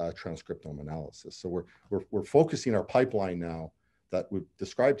as transcriptome analysis. So we're focusing our pipeline now that we've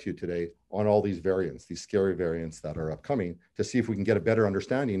described to you today on all these variants, these scary variants that are upcoming, to see if we can get a better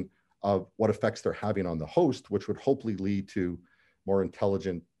understanding of what effects they're having on the host, which would hopefully lead to more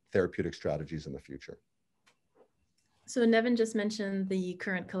intelligent therapeutic strategies in the future. So Nevan just mentioned the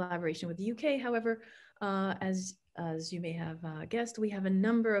current collaboration with the UK. However, as you may have guessed, we have a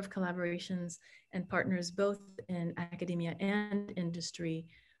number of collaborations and partners both in academia and industry,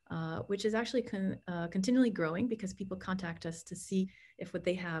 which is actually continually growing because people contact us to see if what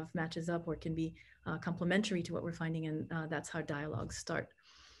they have matches up or can be complementary to what we're finding, and that's how dialogues start.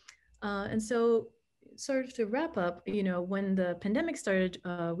 And so sort of to wrap up, when the pandemic started,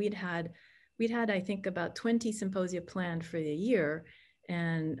 we'd had, I think, about 20 symposia planned for the year.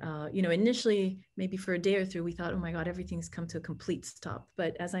 And, initially, maybe for a day or two, we thought, oh my God, everything's come to a complete stop.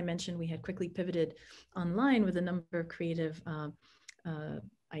 But as I mentioned, we had quickly pivoted online with a number of creative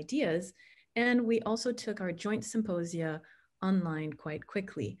ideas. And we also took our joint symposia online quite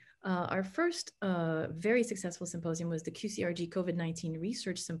quickly. Our first very successful symposium was the QCRG COVID-19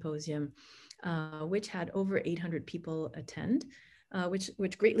 Research Symposium, which had over 800 people attend,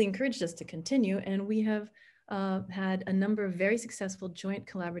 which greatly encouraged us to continue. And we have had a number of very successful joint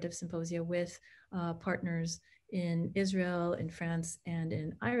collaborative symposia with partners in Israel, in France, and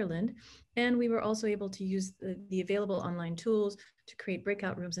in Ireland. And we were also able to use the available online tools to create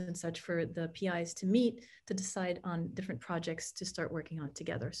breakout rooms and such for the PIs to meet to decide on different projects to start working on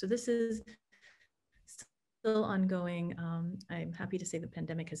together. So this is still ongoing. I'm happy to say the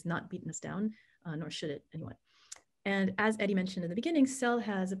pandemic has not beaten us down, nor should it anyone. And as Eddy mentioned in the beginning, Cell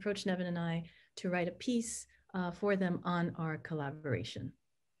has approached Nevan and I to write a piece for them on our collaboration.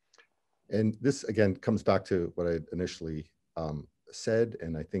 And this, again, comes back to what I initially said,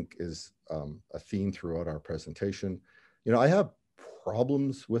 and I think is a theme throughout our presentation. I have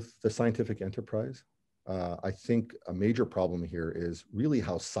problems with the scientific enterprise. I think a major problem here is really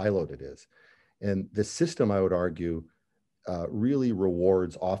how siloed it is. And the system, I would argue, really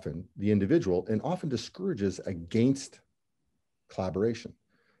rewards often the individual and often discourages against collaboration.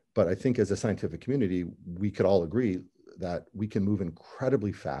 But I think as a scientific community, we could all agree that we can move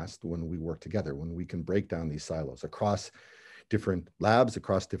incredibly fast when we work together, when we can break down these silos across different labs,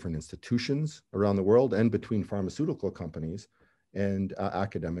 across different institutions around the world, and between pharmaceutical companies and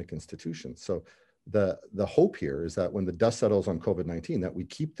academic institutions. So the hope here is that when the dust settles on COVID-19, that we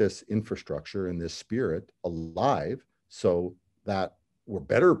keep this infrastructure and this spirit alive so that we're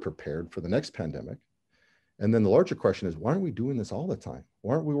better prepared for the next pandemic. And then the larger question is, why aren't we doing this all the time?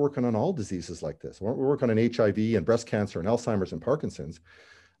 Why aren't we working on all diseases like this? Why aren't we working on HIV and breast cancer and Alzheimer's and Parkinson's?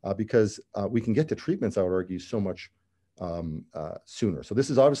 Because we can get to treatments, I would argue, so much sooner. So this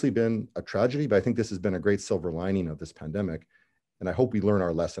has obviously been a tragedy, but I think this has been a great silver lining of this pandemic. And I hope we learn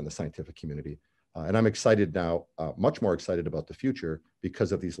our lesson, the scientific community. And I'm excited now, much more excited about the future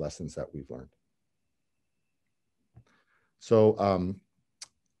because of these lessons that we've learned. So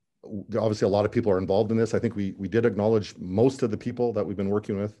obviously a lot of people are involved in this. I think we did acknowledge most of the people that we've been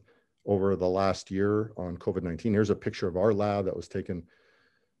working with over the last year on COVID-19. Here's a picture of our lab that was taken,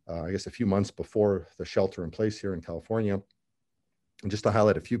 I guess, a few months before the shelter in place here in California. And just to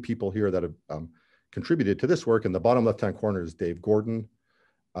highlight a few people here that have contributed to this work, in the bottom left-hand corner is Dave Gordon.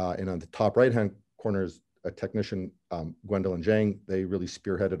 And on the top right-hand corner is a technician, Gwendolyn Zhang. They really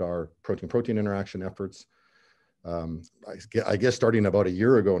spearheaded our protein-protein interaction efforts. I guess starting about a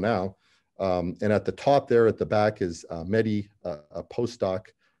year ago now. And at the top there at the back is Mehdi, a postdoc.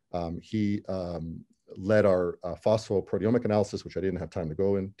 He led our phosphoproteomic analysis, which I didn't have time to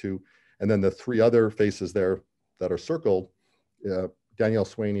go into. And then the three other faces there that are circled, Danielle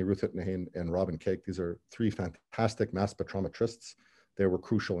Swaney, Ruth Hittenhain, and Robin Cake. These are three fantastic mass spectrometrists. They were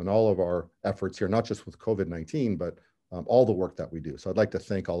crucial in all of our efforts here, not just with COVID-19, but all the work that we do. So I'd like to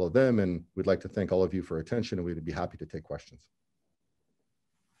thank all of them, and we'd like to thank all of you for attention, and we'd be happy to take questions.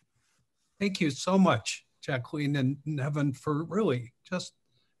 Thank you so much, Jacqueline and Nevan, for really just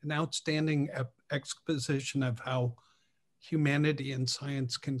an outstanding exposition of how humanity and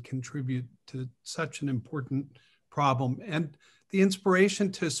science can contribute to such an important problem, and the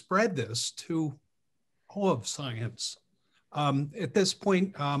inspiration to spread this to all of science. At this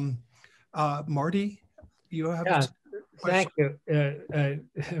point, Marty, you have a thank you.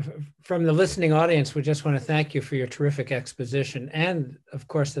 From the listening audience, we just want to thank you for your terrific exposition and, of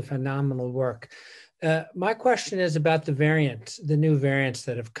course, the phenomenal work. My question is about the variants, the new variants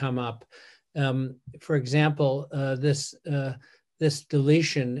that have come up. For example, this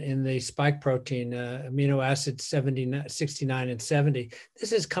deletion in the spike protein, amino acids 69 and 70,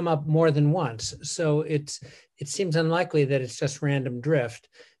 this has come up more than once. So it seems unlikely that it's just random drift.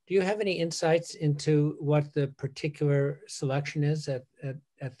 Do you have any insights into what the particular selection is at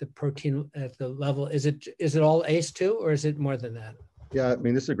the protein, at the level? Is it all ACE2 or is it more than that? Yeah, I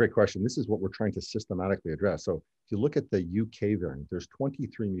mean, this is a great question. This is what we're trying to systematically address. So if you look at the UK variant, there's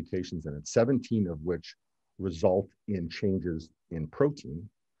 23 mutations in it, 17 of which result in changes in protein.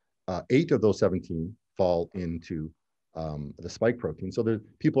 8 of those 17 fall into the spike protein. So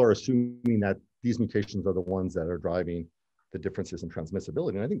people are assuming that these mutations are the ones that are driving the differences in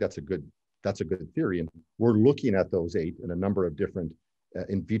transmissibility. And I think that's a good theory. And we're looking at those 8 in a number of different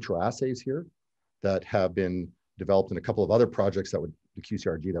in vitro assays here that have been developed in a couple of other projects that would the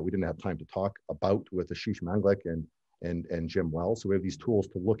QCRG that we didn't have time to talk about with Ashish Manglek and Jim Wells. So we have these tools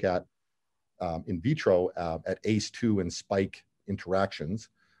to look at in vitro at ACE2 and spike interactions.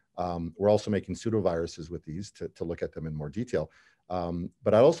 We're also making pseudoviruses with these to look at them in more detail.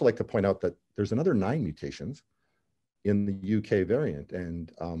 But I'd also like to point out that there's another 9 mutations in the UK variant,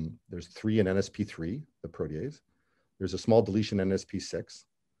 and there's 3 in NSP3, the protease. There's a small deletion in NSP6.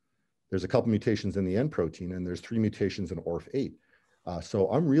 There's a couple mutations in the N protein, and there's 3 mutations in ORF8. So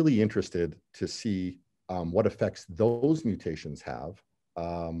I'm really interested to see what effects those mutations have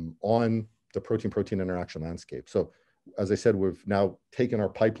on the protein-protein interaction landscape. So as I said, we've now taken our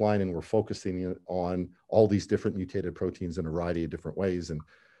pipeline and we're focusing on all these different mutated proteins in a variety of different ways. And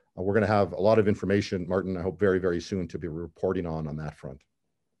we're going to have a lot of information, Martin, I hope very, very soon to be reporting on that front.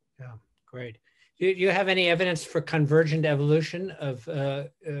 Yeah, great. Do you have any evidence for convergent evolution of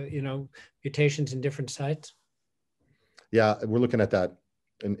mutations in different sites? Yeah, we're looking at that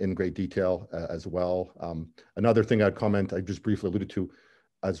in great detail as well. Another thing I'd comment, I just briefly alluded to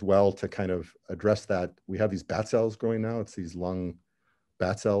as well to kind of address that, we have these bat cells growing now. It's these lung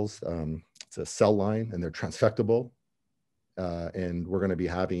bat cells. It's a cell line and they're transfectable. And we're going to be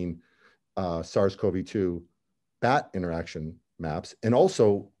having SARS-CoV-2 bat interaction maps and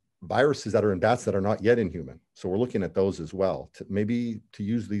also viruses that are in bats that are not yet in human. So we're looking at those as well, to maybe to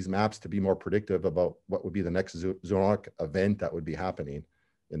use these maps to be more predictive about what would be the next zoonotic event that would be happening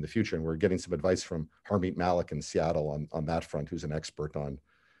in the future. And we're getting some advice from Harmeet Malik in Seattle on that front, who's an expert on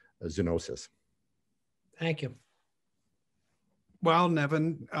zoonosis. Thank you. Well,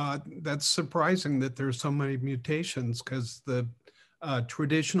 Nevan, that's surprising that there's so many mutations, because the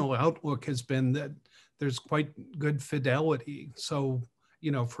traditional outlook has been that there's quite good fidelity. So,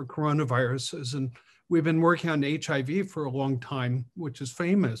 for coronaviruses, and we've been working on HIV for a long time, which is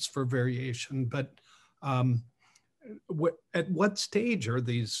famous for variation. But at what stage are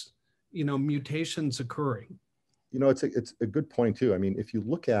these, mutations occurring? It's a good point too. I mean, if you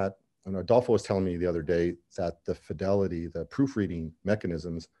look at, Adolfo was telling me the other day that the fidelity, the proofreading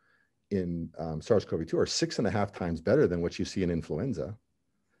mechanisms SARS-CoV-2 are 6.5 times better than what you see in influenza.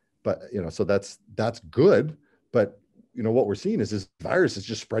 But, so that's good. But, what we're seeing is this virus is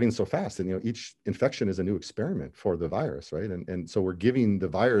just spreading so fast. And, each infection is a new experiment for the virus, right? And so we're giving the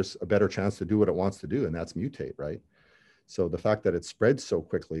virus a better chance to do what it wants to do, and that's mutate, right? So the fact that it spreads so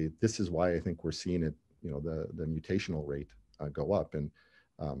quickly, this is why I think we're seeing it, the mutational rate go up. And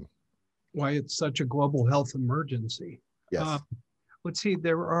why it's such a global health emergency. Yes. Let's see,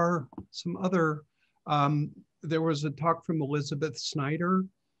 there are some other, there was a talk from Elizabeth Snyder.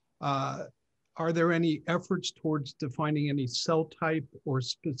 Are there any efforts towards defining any cell type or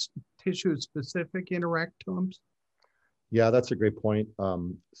tissue-specific interactomes? Yeah, that's a great point.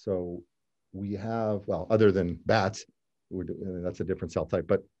 So we have, well, other than bats, that's a different cell type,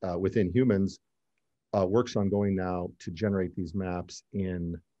 but within humans, work's ongoing now to generate these maps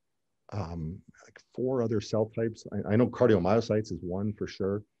in like 4 other cell types. I know cardiomyocytes is one for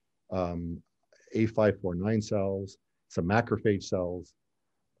sure. A549 cells, some macrophage cells,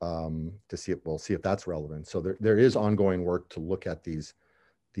 to see we'll see if that's relevant. So there is ongoing work to look at these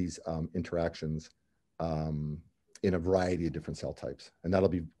interactions in a variety of different cell types. And that'll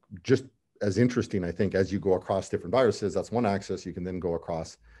be just as interesting, I think, as you go across different viruses. That's one axis. You can then go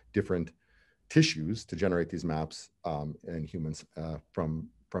across different tissues to generate these maps in humans from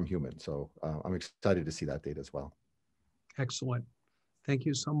humans. So I'm excited to see that data as well. Excellent. Thank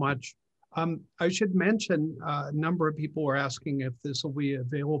you so much. I should mention a number of people are asking if this will be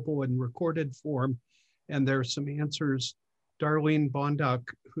available in recorded form, and there's some answers. Darlene Bondock,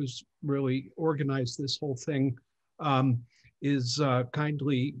 who's really organized this whole thing, is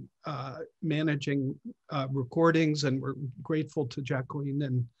kindly managing recordings, and we're grateful to Jacqueline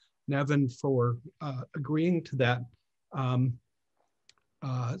and Nevan for agreeing to that.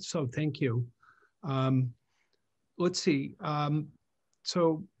 So thank you. Let's see.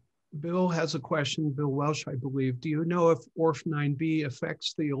 So Bill has a question, Bill Welsh, I believe. Do you know if ORF9b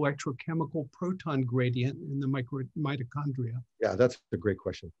affects the electrochemical proton gradient in the mitochondria? Yeah, that's a great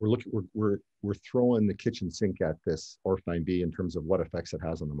question. We're throwing the kitchen sink at this ORF9b in terms of what effects it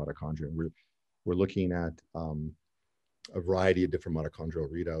has on the mitochondria. We're looking at a variety of different mitochondrial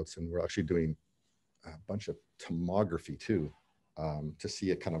readouts, and we're actually doing a bunch of tomography too, to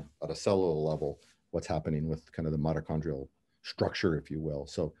see it kind of at a cellular level, what's happening with kind of the mitochondrial structure, if you will.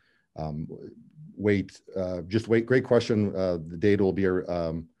 So just wait. Great question. The data will be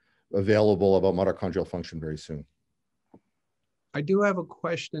available about mitochondrial function very soon. I do have a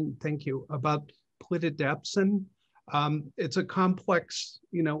question, thank you, about plitidepsin. It's a complex,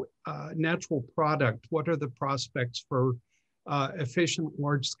 natural product. What are the prospects for efficient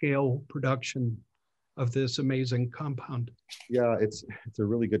large-scale production of this amazing compound? Yeah, it's a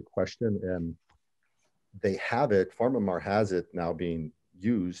really good question, and they have it. PharmaMar has it now being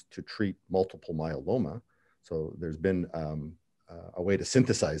used to treat multiple myeloma. So there's been a way to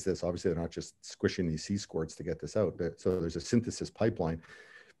synthesize this. Obviously, they're not just squishing these C-squirts to get this out. So there's a synthesis pipeline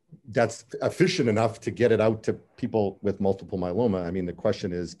that's efficient enough to get it out to people with multiple myeloma. I mean, the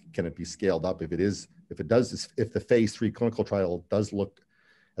question is, can it be scaled up? If the phase 3 clinical trial does look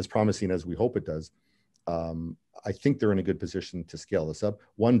as promising as we hope it does, I think they're in a good position to scale this up.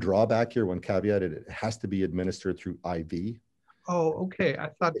 One drawback here, one caveat, it has to be administered through IV. Oh, okay. I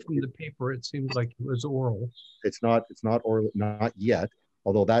thought from the paper it seemed like it was oral. It's not oral, not yet.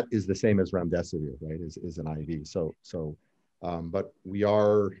 Although that is the same as remdesivir, right? Is an IV. But we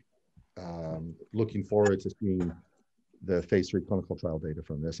are looking forward to seeing the phase 3 clinical trial data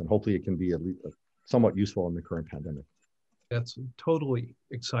from this, and hopefully it can be at least somewhat useful in the current pandemic. That's totally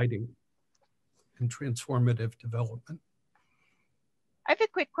exciting and transformative development. I have a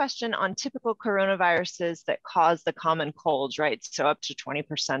quick question on typical coronaviruses that cause the common colds, right? So up to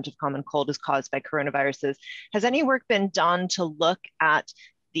 20% of common cold is caused by coronaviruses. Has any work been done to look at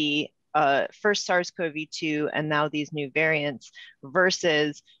the first SARS-CoV-2 and now these new variants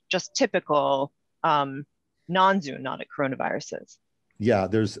versus just typical non-zoonotic coronaviruses? Yeah,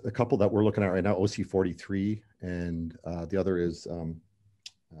 there's a couple that we're looking at right now, OC43, and the other is,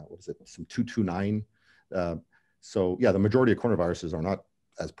 what is it, some 229. So yeah, the majority of coronaviruses are not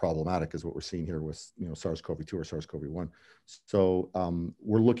as problematic as what we're seeing here with SARS-CoV-2 or SARS-CoV-1. So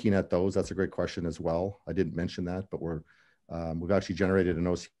we're looking at those. That's a great question as well. I didn't mention that, but we've actually generated an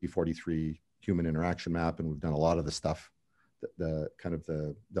OC43 human interaction map, and we've done a lot of the stuff, the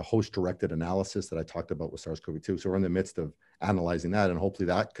host-directed analysis that I talked about with SARS-CoV-2. So we're in the midst of analyzing that, and hopefully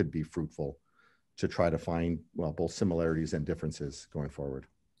that could be fruitful to try to find, well, both similarities and differences going forward.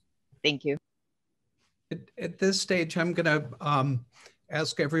 Thank you. At this stage, I'm going to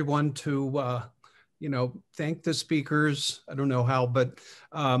ask everyone to you know, thank the speakers. I don't know how, but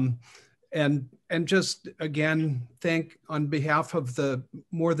and just again, thank on behalf of the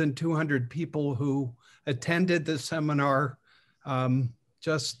more than 200 people who attended the seminar.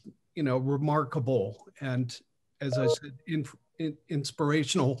 Just, you know, remarkable, and as I said,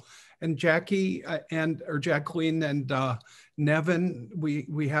 inspirational. And Jacqueline and Nevan,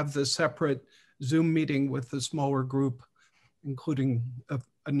 we have the separate Zoom meeting with the smaller group, including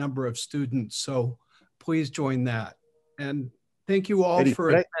a number of students. So please join that. And thank you all Eddy, for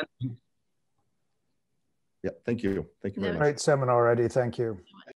attending. Yeah, thank you. Thank you very much. Great seminar, Eddy. Thank you.